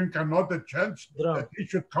they're giving another chance that he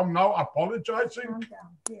should come now apologizing.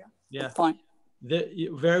 Yeah. Fine.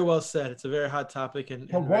 Very well said. It's a very hot topic. And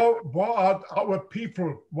what are our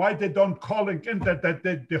people? Why they don't calling in that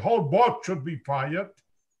the whole board should be fired?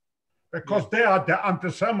 Because they are the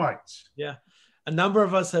anti-Semites. Yeah. A number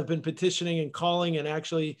of us have been petitioning and calling and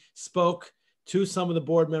actually spoke to some of the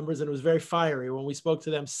board members, and it was very fiery when we spoke to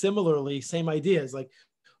them. Similarly, same ideas, like,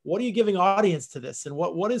 what are you giving audience to this? And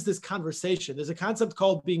what is this conversation? There's a concept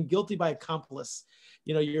called being guilty by accomplice.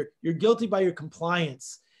 You know, you're guilty by your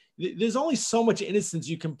compliance. There's only so much innocence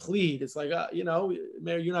you can plead. It's like, you know,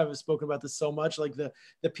 Mayor, you and I have spoken about this so much, like the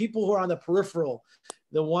people who are on the peripheral,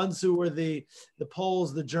 the ones who were the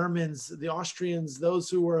Poles, the Germans, the Austrians, those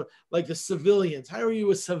who were like the civilians. How are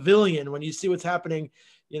you a civilian when you see what's happening?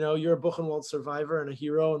 You know, you're a Buchenwald survivor and a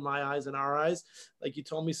hero in my eyes and our eyes. Like you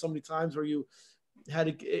told me so many times where you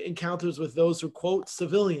had encounters with those who quote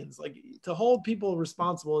civilians. Like to hold people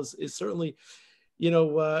responsible is certainly, you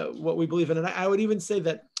know, what we believe in. And I would even say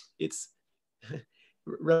that it's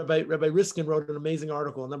Rabbi Riskin wrote an amazing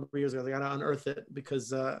article a number of years ago. I got to unearth it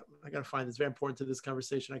because I got to find it. It's very important to this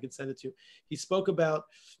conversation. I can send it to you. He spoke about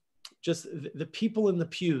just the people in the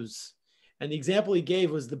pews. And the example he gave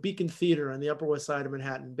was the Beacon Theater on the Upper West Side of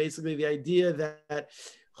Manhattan. Basically, the idea that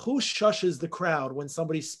who shushes the crowd when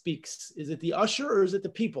somebody speaks? Is it the usher or is it the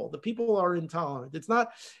people? The people are intolerant. It's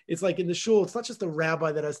like in the shul, it's not just the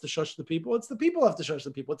rabbi that has to shush the people. It's the people who have to shush the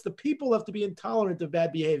people. It's the people who have to be intolerant of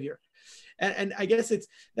bad behavior. And I guess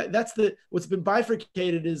that's what's been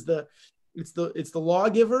bifurcated is it's the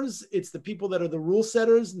lawgivers, it's the people that are the rule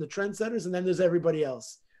setters and the trend setters, and then there's everybody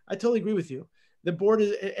else. I totally agree with you. The board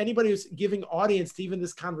is anybody who's giving audience to even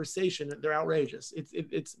this conversation, they're outrageous.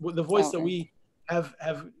 It's the voice that we have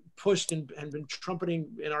pushed and been trumpeting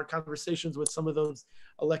in our conversations with some of those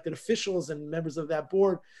elected officials and members of that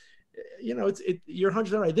board. You know, you're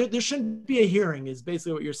 100% right. There shouldn't be a hearing is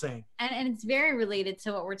basically what you're saying. And it's very related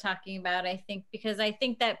to what we're talking about, I think, because I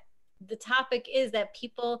think that the topic is that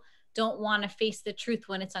people don't want to face the truth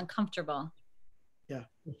when it's uncomfortable. Yeah.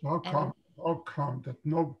 How come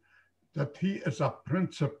that he is a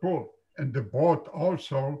principal and the board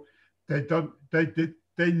also, they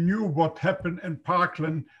knew what happened in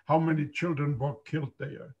Parkland, how many children were killed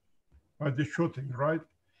there by the shooting, right?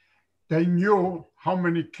 They knew how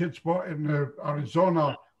many kids were in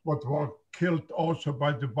Arizona, what were killed also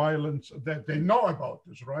by the violence. They know about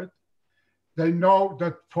this, right? They know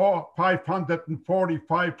that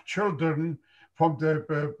 545 children from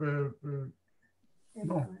the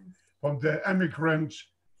immigrants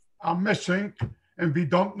are missing, and we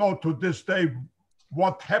don't know to this day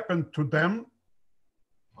what happened to them.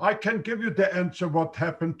 I can give you the answer what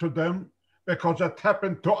happened to them because it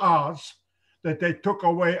happened to us, that they took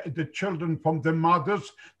away the children from the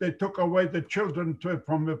mothers, they took away the children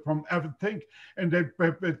from everything, and they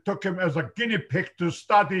took him as a guinea pig to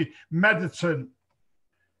study medicine.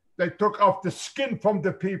 They took off the skin from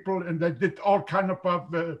the people and they did all kind of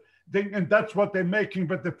thing, and that's what they're making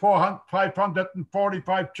with the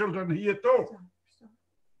 545 children here too.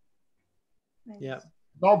 Yeah.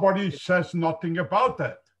 Nobody says nothing about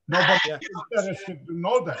that. Nobody is interested to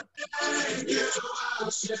know that.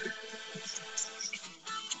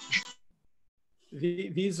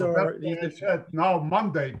 These so are said now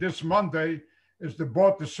this Monday is the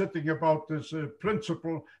board is sitting about this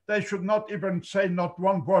principle, they should not even say not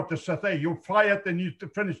one word. They say, hey, you're fired and you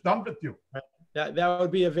finish, done with you. That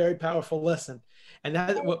would be a very powerful lesson. And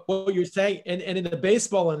that what you're saying, and in the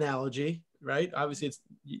baseball analogy, right? Obviously, it's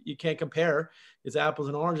you can't compare, it's apples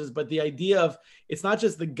and oranges, but the idea of it's not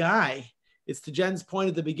just the guy. It's to Jen's point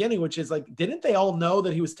at the beginning, which is like, didn't they all know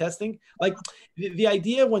that he was testing? Like the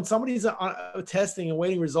idea when somebody's testing and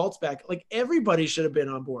waiting results back, like everybody should have been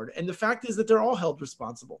on board. And the fact is that they're all held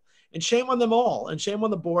responsible. And shame on them all, and shame on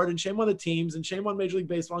the board, and shame on the teams, and shame on Major League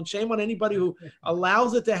Baseball, and shame on anybody who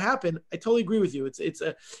allows it to happen. I totally agree with you.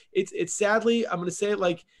 It's sadly, I'm going to say it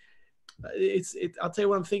like I'll tell you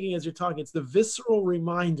what I'm thinking as you're talking. It's the visceral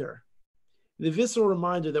reminder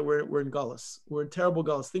that we're in gullus. We're in terrible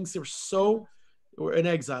gullus. Things are we're in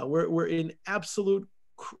exile. We're in absolute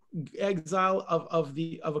exile of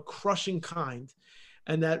a crushing kind,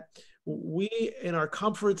 and that we, in our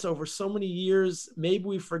comforts over so many years, maybe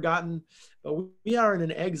we've forgotten, but we are in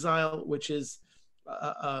an exile, which is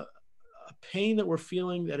a pain that we're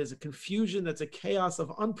feeling, that is a confusion, that's a chaos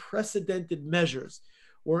of unprecedented measures,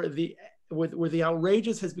 where the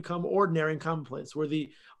outrageous has become ordinary and commonplace, where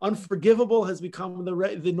the unforgivable has become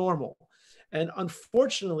the normal. And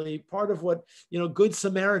unfortunately, part of what, good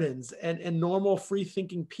Samaritans and normal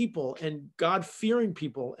free-thinking people and God-fearing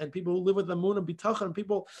people and people who live with Amun and Bitachon, and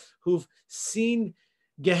people who've seen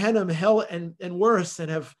Gehenna, hell, and worse,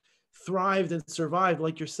 and have thrived and survived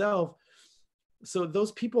like yourself. So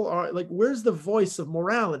those people are like, where's the voice of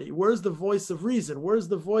morality? Where's the voice of reason? Where's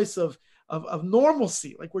the voice of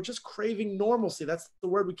normalcy? Like, we're just craving normalcy. That's the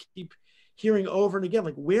word we keep hearing over and again.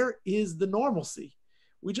 Like, where is the normalcy?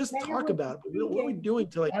 We just talk about it. But what are we doing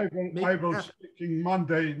to like I was speaking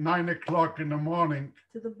Monday, 9 o'clock in the morning.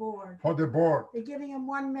 To the board. For the board. They're giving him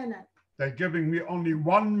 1 minute. They're giving me only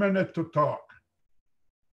 1 minute to talk.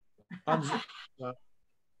 On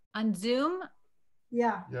Zoom?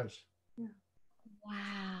 Yeah. Yes. Yeah.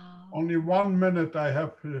 Wow. Only 1 minute I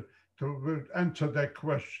have to answer their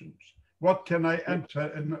questions. What can I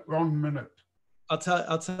answer in 1 minute?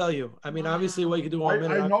 I'll tell you. I mean, obviously, what you can do in 1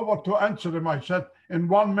 minute. I know what to answer them. I said, in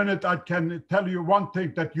 1 minute, I can tell you one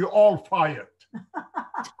thing, that you all fired.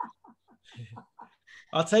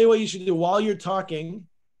 I'll tell you what you should do while you're talking.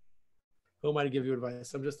 Who am I to give you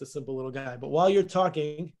advice? I'm just a simple little guy. But while you're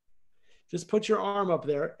talking, just put your arm up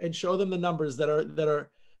there and show them the numbers that are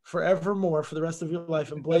forevermore for the rest of your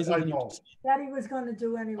life, and blaze them. That he was going to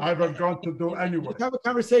do anyway. I was going to do anyway. Just have a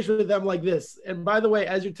conversation with them like this. And by the way,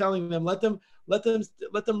 as you're telling them, let them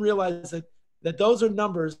realize that those are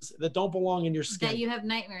numbers that don't belong in your skin. That you have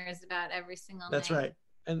nightmares about every single night. That's right.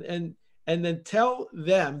 And then tell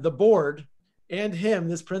them, the board and him,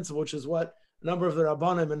 this principle, which is what a number of the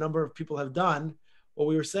Rabbanim, a number of people have done. What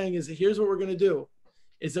we were saying is, here's what we're going to do,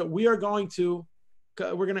 is that we're going to,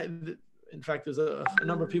 in fact, there's a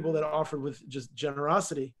number of people that offered with just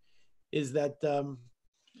generosity, is that,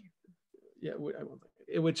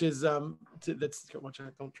 which is, that's, don't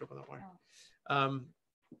trip on that wire.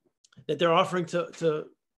 That they're offering to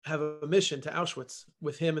have a mission to Auschwitz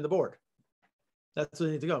with him and the board. That's where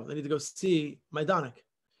they need to go. They need to go see Majdanek.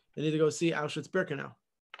 They need to go see Auschwitz-Birkenau.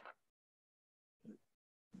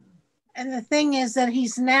 And the thing is that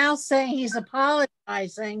he's now saying he's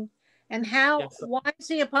apologizing. And why is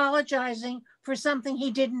he apologizing for something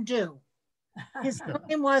he didn't do? His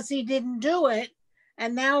claim was he didn't do it.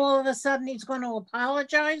 And now all of a sudden he's going to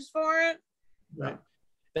apologize for it. Right.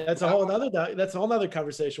 That's a whole other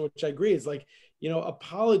conversation, which I agree. Is like,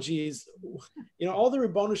 apologies, all the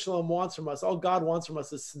Ribono Shalom wants from us, all God wants from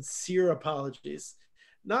us is sincere apologies.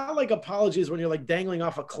 Not like apologies when you're like dangling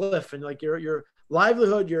off a cliff and like your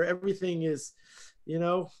livelihood, your everything is, then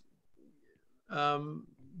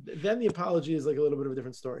the apology is like a little bit of a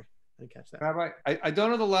different story. I didn't catch that. Rabbi, I don't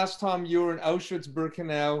know the last time you were in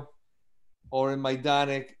Auschwitz-Birkenau or in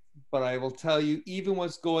Majdanek, but I will tell you, even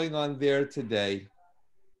what's going on there today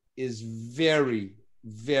is very,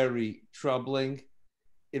 very troubling.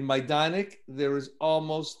 In Majdanek, there is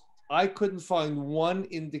I couldn't find one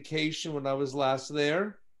indication when I was last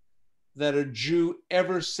there that a Jew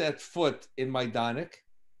ever set foot in Majdanek.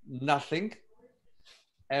 Nothing.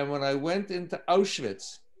 And when I went into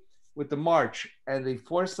Auschwitz with the march, and they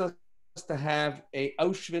forced us to have a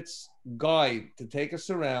Auschwitz guide to take us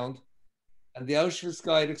around, and the Auschwitz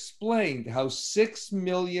guide explained how 6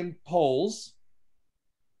 million Poles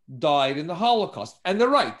died in the Holocaust. And they're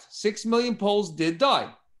right, 6 million Poles did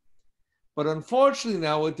die. But unfortunately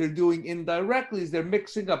now what they're doing indirectly is they're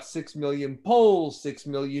mixing up 6 million Poles, 6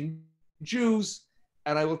 million Jews.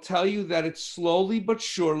 And I will tell you that it's slowly but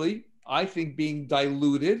surely, I think, being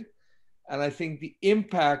diluted. And I think the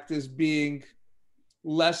impact is being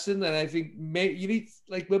lesson. And I think you need,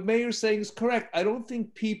 like what Mayor's saying is correct. I don't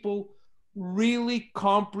think people really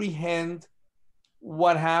comprehend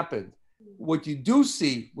what happened. What you do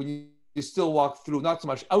see when you still walk through, not so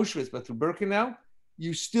much Auschwitz, but through Birkenau,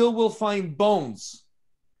 you still will find bones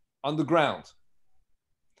on the ground.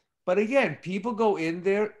 But again, people go in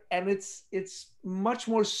there and it's much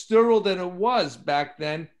more sterile than it was back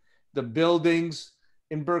then. The buildings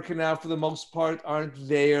in Birkenau, for the most part, aren't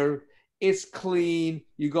there. It's clean.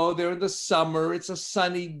 You go there in the summer. It's a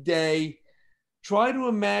sunny day. Try to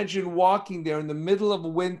imagine walking there in the middle of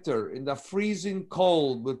winter, in the freezing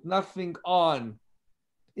cold, with nothing on.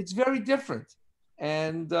 It's very different.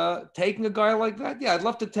 And taking a guy like that, yeah, I'd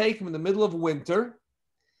love to take him in the middle of winter,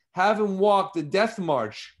 have him walk the death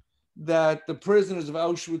march that the prisoners of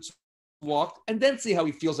Auschwitz walked, and then see how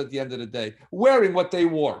he feels at the end of the day, wearing what they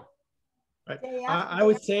wore. Right. I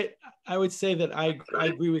would say that I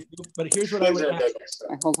agree with you, but here's what I would add.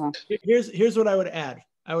 Hold on. Here's what I would add.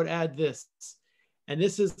 I would add this, and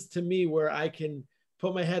this is to me where I can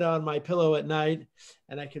put my head on my pillow at night,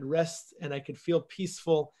 and I could rest, and I could feel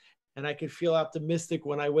peaceful, and I could feel optimistic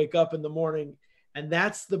when I wake up in the morning. And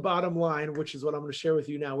that's the bottom line, which is what I'm going to share with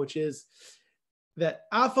you now, which is that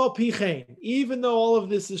afal pichein, even though all of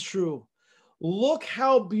this is true, look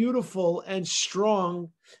how beautiful and strong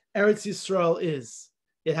Eretz Yisrael is.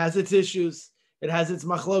 It has its issues. It has its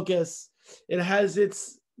machlokes. It has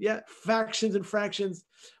its factions and fractions.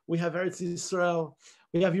 We have Eretz Yisrael.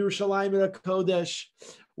 We have Yerushalayim and Kodesh.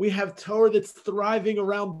 We have Torah that's thriving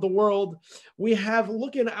around the world. We have,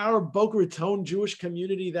 look at our Boca Raton Jewish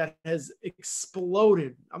community that has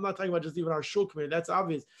exploded. I'm not talking about just even our shul community. That's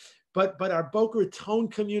obvious. But our Boca Raton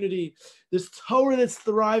community, there's Torah that's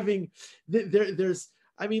thriving. There's,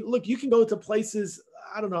 I mean, look, you can go to places,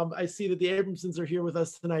 I don't know, I see that the Abramsons are here with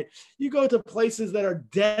us tonight. You go to places that are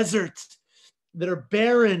desert, that are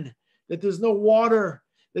barren, that there's no water,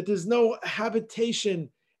 that there's no habitation,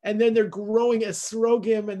 and then they're growing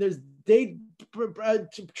esrogim, and there's date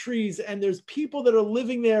trees, and there's people that are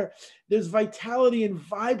living there. There's vitality and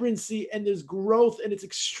vibrancy, and there's growth, and it's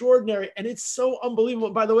extraordinary, and it's so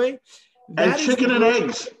unbelievable. By the way, and chicken and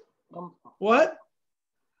eggs. What?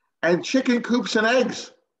 And chicken coops and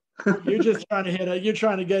eggs. You're just trying to hit. You're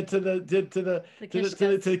trying to get to the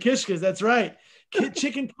kishkas. That's right.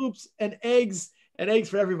 Chicken coops and eggs. And eggs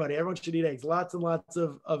for everybody. Everyone should eat eggs. Lots and lots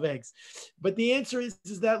of eggs. But the answer is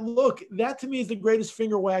that, look, that to me is the greatest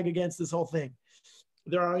finger wag against this whole thing.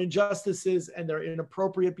 There are injustices and there are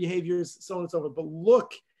inappropriate behaviors, so on and so forth. But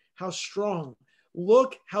look how strong.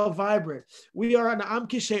 Look how vibrant. We are an Am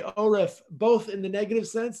Kishe Oref, both in the negative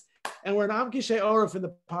sense, and we're an Am Kishe Oref in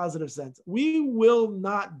the positive sense. We will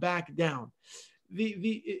not back down. The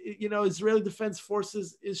Israeli Defense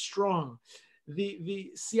Forces is strong.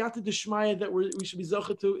 The siyata d'shmaya that we should be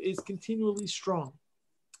zocheh to is continually strong.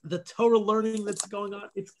 The Torah learning that's going on,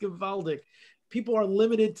 it's gewaldic. People are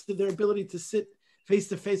limited to their ability to sit face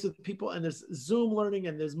to face with people, and there's Zoom learning,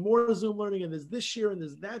 and there's more Zoom learning, and there's this year, and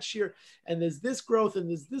there's that year, and there's this growth, and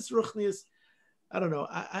there's this ruchnius. I don't know.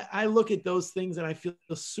 I look at those things and I feel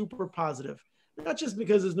super positive. Not just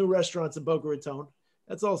because there's new restaurants in Boca Raton.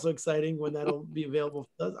 That's also exciting when that'll be available.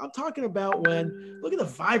 I'm talking about look at the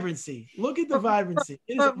vibrancy. Look at the vibrancy.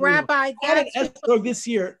 But Rabbi, this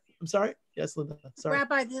year. I'm sorry. Yes, Linda. Sorry.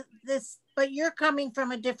 Rabbi, but you're coming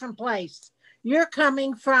from a different place. You're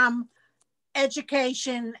coming from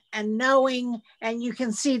education and knowing, and you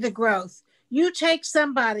can see the growth. You take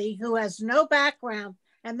somebody who has no background,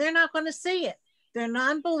 and they're not going to see it. They're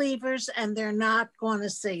non-believers, and they're not going to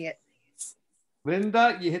see it.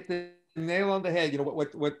 Linda, you hit the nail on the head. You know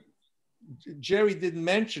what Jerry didn't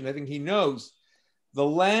mention, I think he knows, the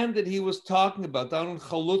land that he was talking about down in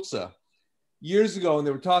Chalutza years ago, and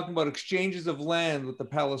they were talking about exchanges of land with the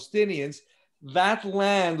Palestinians. That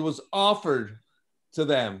land was offered to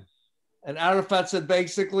them, and Arafat said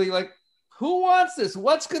basically, like, who wants this?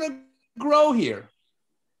 What's going to grow here?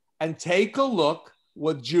 And take a look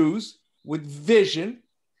what Jews with vision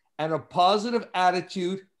and a positive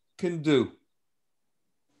attitude can do.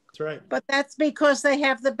 That's right. But that's because they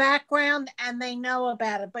have the background and they know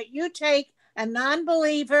about it. But you take a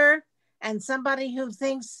non-believer and somebody who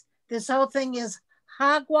thinks this whole thing is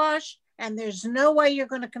hogwash, and there's no way you're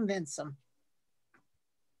going to convince them.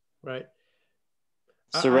 Right.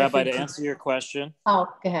 So, Rabbi, to answer your question. Oh,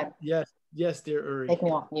 go ahead. Yes, dear Uri. Take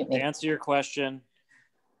me off, mute me. To answer your question,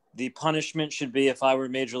 the punishment should be, if I were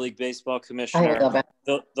Major League Baseball commissioner,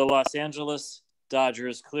 the Los Angeles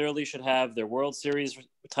Dodgers clearly should have their World Series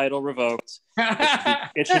title revoked.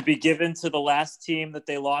 It should be given to the last team that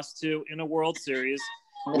they lost to in a World Series.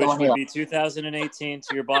 which would be 2018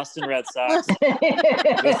 to your Boston Red Sox.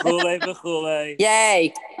 V'chule, v'chule.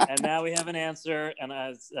 Yay. And now we have an answer, and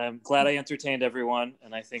I'm glad I entertained everyone,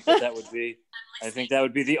 and I think that would be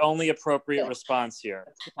the only appropriate response here.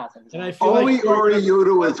 And I feel only like Ori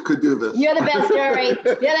Udowitz could do this. You're the best, Uri.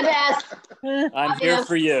 You're the best. I'm here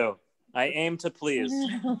for you. I aim to please.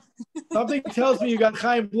 Something tells me you got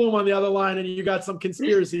Chaim Bloom on the other line, and you got some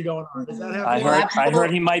conspiracy going on. Is that happening? I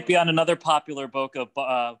heard he might be on another popular Boca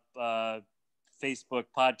Facebook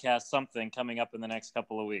podcast, something coming up in the next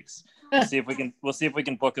couple of weeks. We'll see if we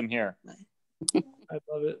can book him here. I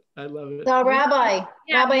love it. I love it. So, Rabbi,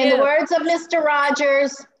 in the words of Mr.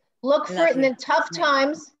 Rogers, look for it in the tough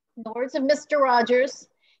times. In the words of Mr. Rogers,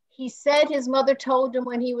 he said his mother told him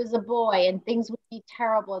when he was a boy and things would be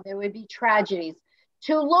terrible, there would be tragedies,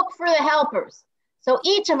 to look for the helpers. So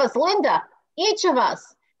each of us, Linda, each of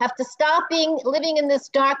us have to stop living in this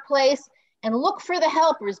dark place and look for the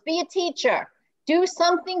helpers. Be a teacher. Do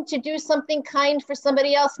something to do something kind for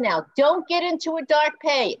somebody else now. Don't get into a dark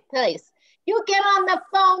place. You get on the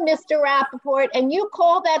phone, Mr. Rappaport, and you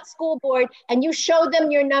call that school board and you show them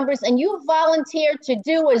your numbers and you volunteer to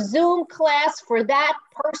do a Zoom class for that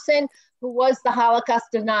person who was the Holocaust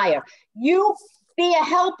denier. You be a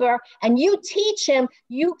helper and you teach him,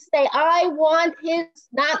 you say, I want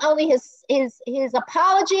not only his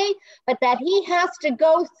apology, but that he has to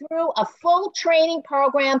go through a full training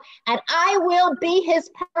program and I will be his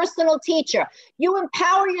personal teacher. You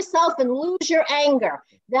empower yourself and lose your anger.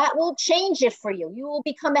 That will change it for you. You will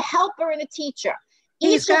become a helper and a teacher.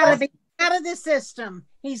 He's got to be out of the system.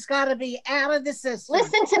 He's got to be out of the system.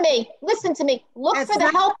 Listen to me. Look for the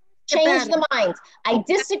help. Change the minds. I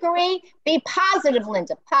disagree. Be positive,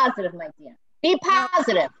 Linda. Positive, my dear. Be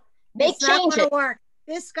positive. Make change it. Work.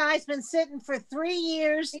 This guy's been sitting for 3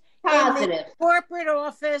 years positive. In the corporate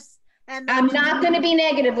office. And I'm not going to be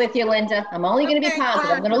negative with you, Linda. I'm only going to be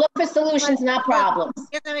positive. I'm going to look for solutions, not problems.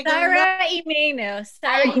 Sarah Imenu.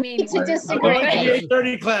 I agree to disagree. I'm going to be at the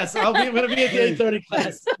 8:30 class. I'm going to be at the 8:30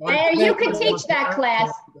 class. There, you can teach that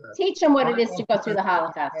class. Teach them what it is to go through the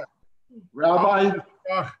Holocaust. Rabbi,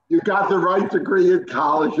 you got the right degree in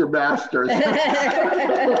college, your master's. I'm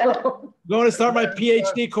going to start my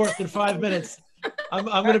PhD course in 5 minutes. I'm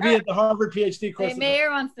going to be at the Harvard PhD course. Hey, Mayor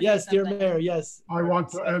wants to yes, dear Mayor, yes. I want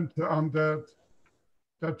to end on that.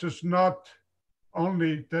 That is not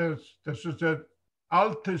only this. This is it.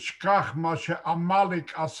 Al tishkach ma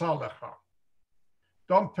she'Amalek asa lecha.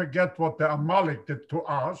 Don't forget what the Amalek did to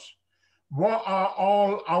us. What are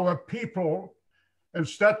all our people,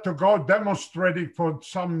 instead to go demonstrating for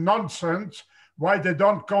some nonsense, why they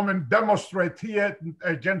don't come and demonstrate here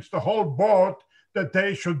against the whole board that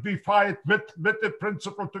they should be fired with the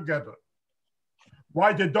principal together?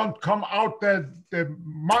 Why they don't come out there the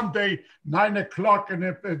Monday, 9 o'clock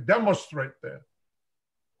and demonstrate there?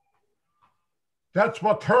 That's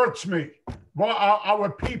what hurts me. What are our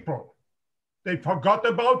people? They forgot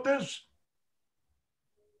about this?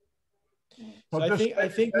 So I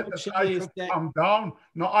think what Shelley is saying, calm down.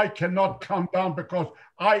 No, I cannot calm down because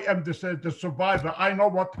I am the survivor. I know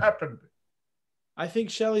what happened. I think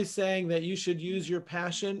Shelley's saying that you should use your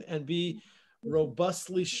passion and be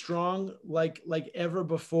robustly strong like ever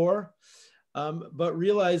before, but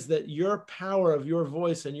realize that your power of your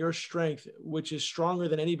voice and your strength, which is stronger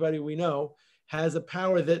than anybody we know, has a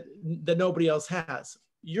power that nobody else has.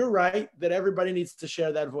 You're right that everybody needs to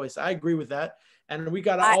share that voice. I agree with that. And we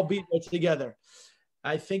got to all be there together.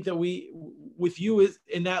 I think that with you is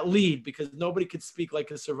in that lead, because nobody could speak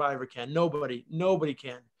like a survivor can. Nobody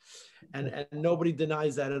can. And nobody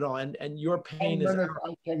denies that at all. And your pain is. I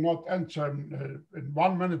cannot answer in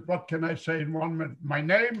 1 minute. What can I say in 1 minute? My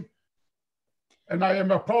name, and I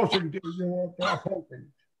am opposing you. Opposing.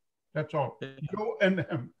 That's all. You and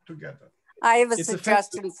him together. I have a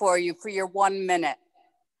suggestion for you for your 1 minute.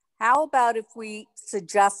 How about if we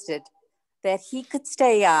suggested that he could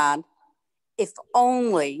stay on if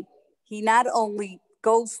only he not only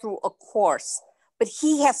goes through a course, but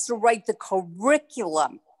he has to write the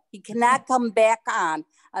curriculum. He cannot come back on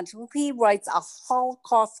until he writes a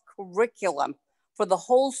Holocaust curriculum for the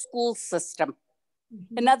whole school system.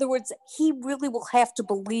 In other words, he really will have to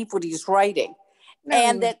believe what he's writing.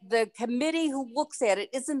 And that the committee who looks at it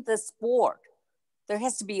isn't this board. There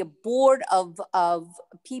has to be a board of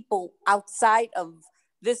people outside of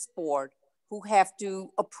this board who have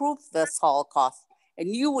to approve this Holocaust.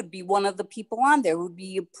 And you would be one of the people on there who would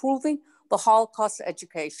be approving the Holocaust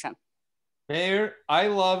education. Mayor, I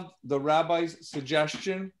loved the rabbi's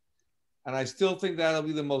suggestion, and I still think that'll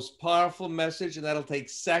be the most powerful message, and that'll take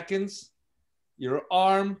seconds. Your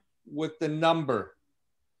arm with the number.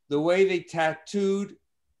 The way they tattooed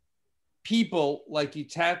people like you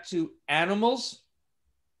tattoo animals.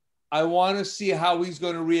 I want to see how he's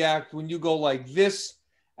going to react when you go like this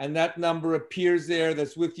and that number appears there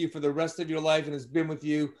that's with you for the rest of your life and has been with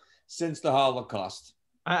you since the Holocaust.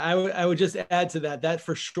 I would just add to that. That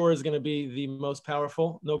for sure is going to be the most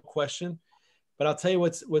powerful, no question. But I'll tell you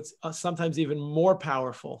what's sometimes even more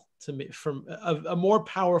powerful to me, from a more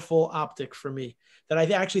powerful optic for me that I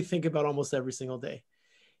actually think about almost every single day,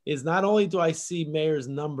 is not only do I see Meir's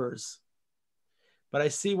numbers, but I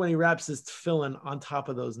see when he wraps his tefillin on top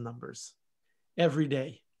of those numbers every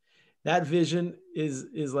day. That vision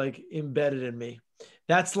is like embedded in me.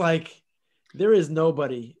 That's like, there is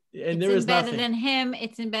nobody, and there is nothing. It's embedded in him.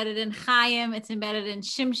 It's embedded in Chaim. It's embedded in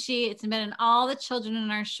Shimshi. It's embedded in all the children in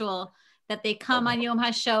our shul, that they come on Yom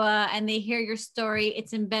HaShoah and they hear your story.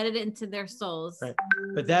 It's embedded into their souls. Right.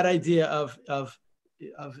 But that idea of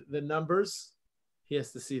the numbers, he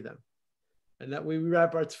has to see them. And that we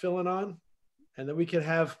wrap our tefillin on, and that we could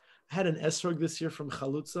have, I had an esrog this year from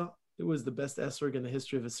Chalutza. It was the best esrog in the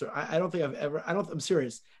history of esrog. I don't think I've ever, I'm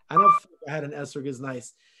serious. I don't think I had an esrog as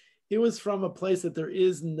nice. It was from a place that there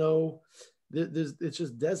is no, it's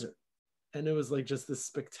just desert. And it was like just this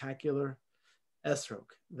spectacular esrog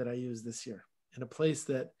that I used this year, in a place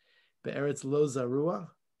that Be'eretz Lo Zarua,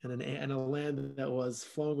 and a land that was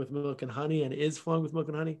flowing with milk and honey, and is flowing with milk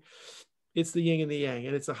and honey. It's the yin and the yang,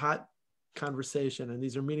 and it's a hot conversation, and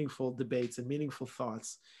these are meaningful debates and meaningful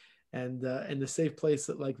thoughts, and the safe place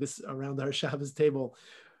that, like this, around our Shabbos table.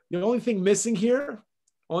 The only thing missing here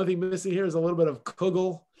is a little bit of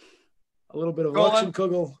kugel, a little bit of lakshin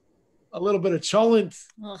kugel, a little bit of cholent,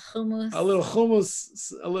 a little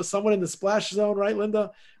hummus, someone in the splash zone, right,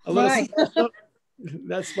 Linda? A little right. Splash zone.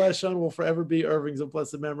 That splash zone will forever be Irving's of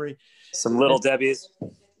blessed memory. Some little Debbies.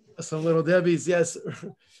 Some little Debbies, yes.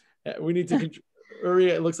 We need to.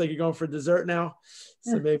 Uri, it looks like you're going for dessert now,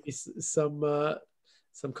 so maybe some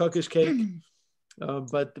cookish cake.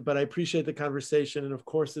 But I appreciate the conversation, and of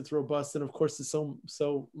course it's robust, and of course there's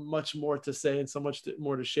so much more to say and so much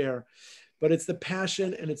more to share. But it's the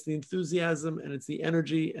passion, and it's the enthusiasm, and it's the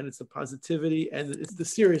energy, and it's the positivity, and it's the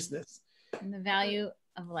seriousness and the value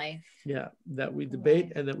of life. Yeah, that we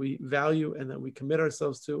debate and that we value and that we commit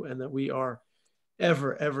ourselves to, and that we are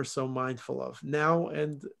ever so mindful of now,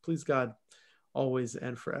 and please God, always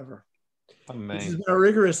and forever. Amen. This has been a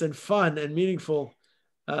rigorous and fun and meaningful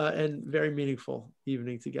and very meaningful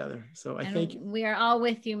evening together. So I thank you. We are all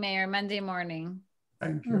with you, Mayor, Monday morning.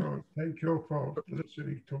 Thank you. Thank you for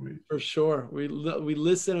listening to me. For sure. We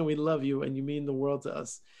listen and we love you, and you mean the world to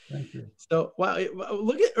us. Thank you. So, wow,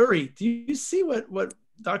 look at Uri. Do you see what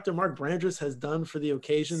Dr. Mark Brandress has done for the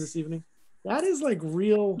occasion this evening? That is like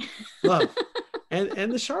real love.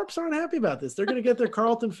 And the Sharps aren't happy about this. They're going to get their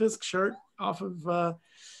Carlton Fisk shirt off of,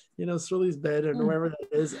 Sully's bed or wherever that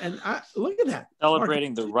is. And look at that.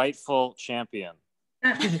 Celebrating the rightful champion.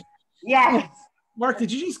 Yes. Mark,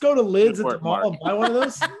 did you just go to Lids at the mall and buy one of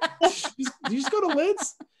those? Did you just go to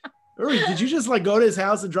Lids? Uri, did you just like go to his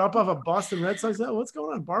house and drop off a Boston Red Sox? What's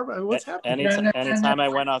going on, Barbara? What's happening? Anytime I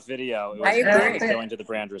went off video, it was going to the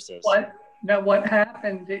Brandresses. What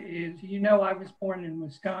happened is, I was born in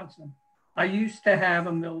Wisconsin. I used to have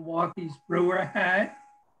a Milwaukee's Brewer hat,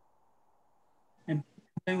 and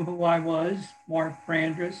knew who I was, Mark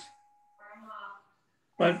Brandress.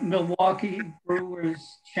 But Milwaukee Brewers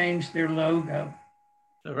changed their logo.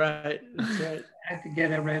 Right, that's right. I had to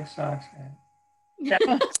get a Red Sox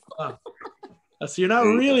hat. Wow. So you're not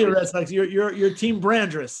really a Red Sox. You're Team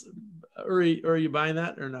Brandress. Uri, are you buying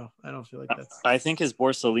that or no? I don't feel like that's. I think his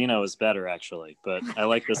Borsalino is better actually, but I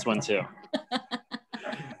like this one too.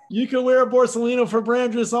 You can wear a Borsalino for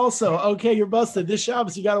Brandress also. Okay, you're busted. This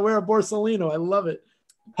Shabbos, you got to wear a Borsalino. I love it.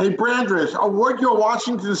 Hey, Brandress, weren't you a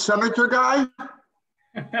Washington Senator guy?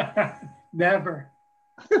 Never.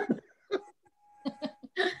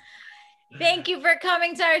 Thank you for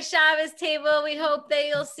coming to our Shabbos table. We hope that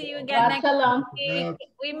you'll see you again next week.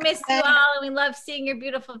 We miss you all, and we love seeing your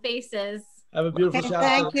beautiful faces. Have a beautiful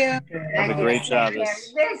Shabbos. Thank you. Have a great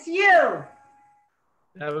Shabbos. Miss you.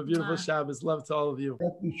 Have a beautiful Shabbos. Love to all of you.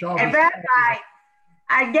 And Rabbi,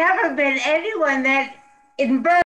 I've never been anyone that in birth.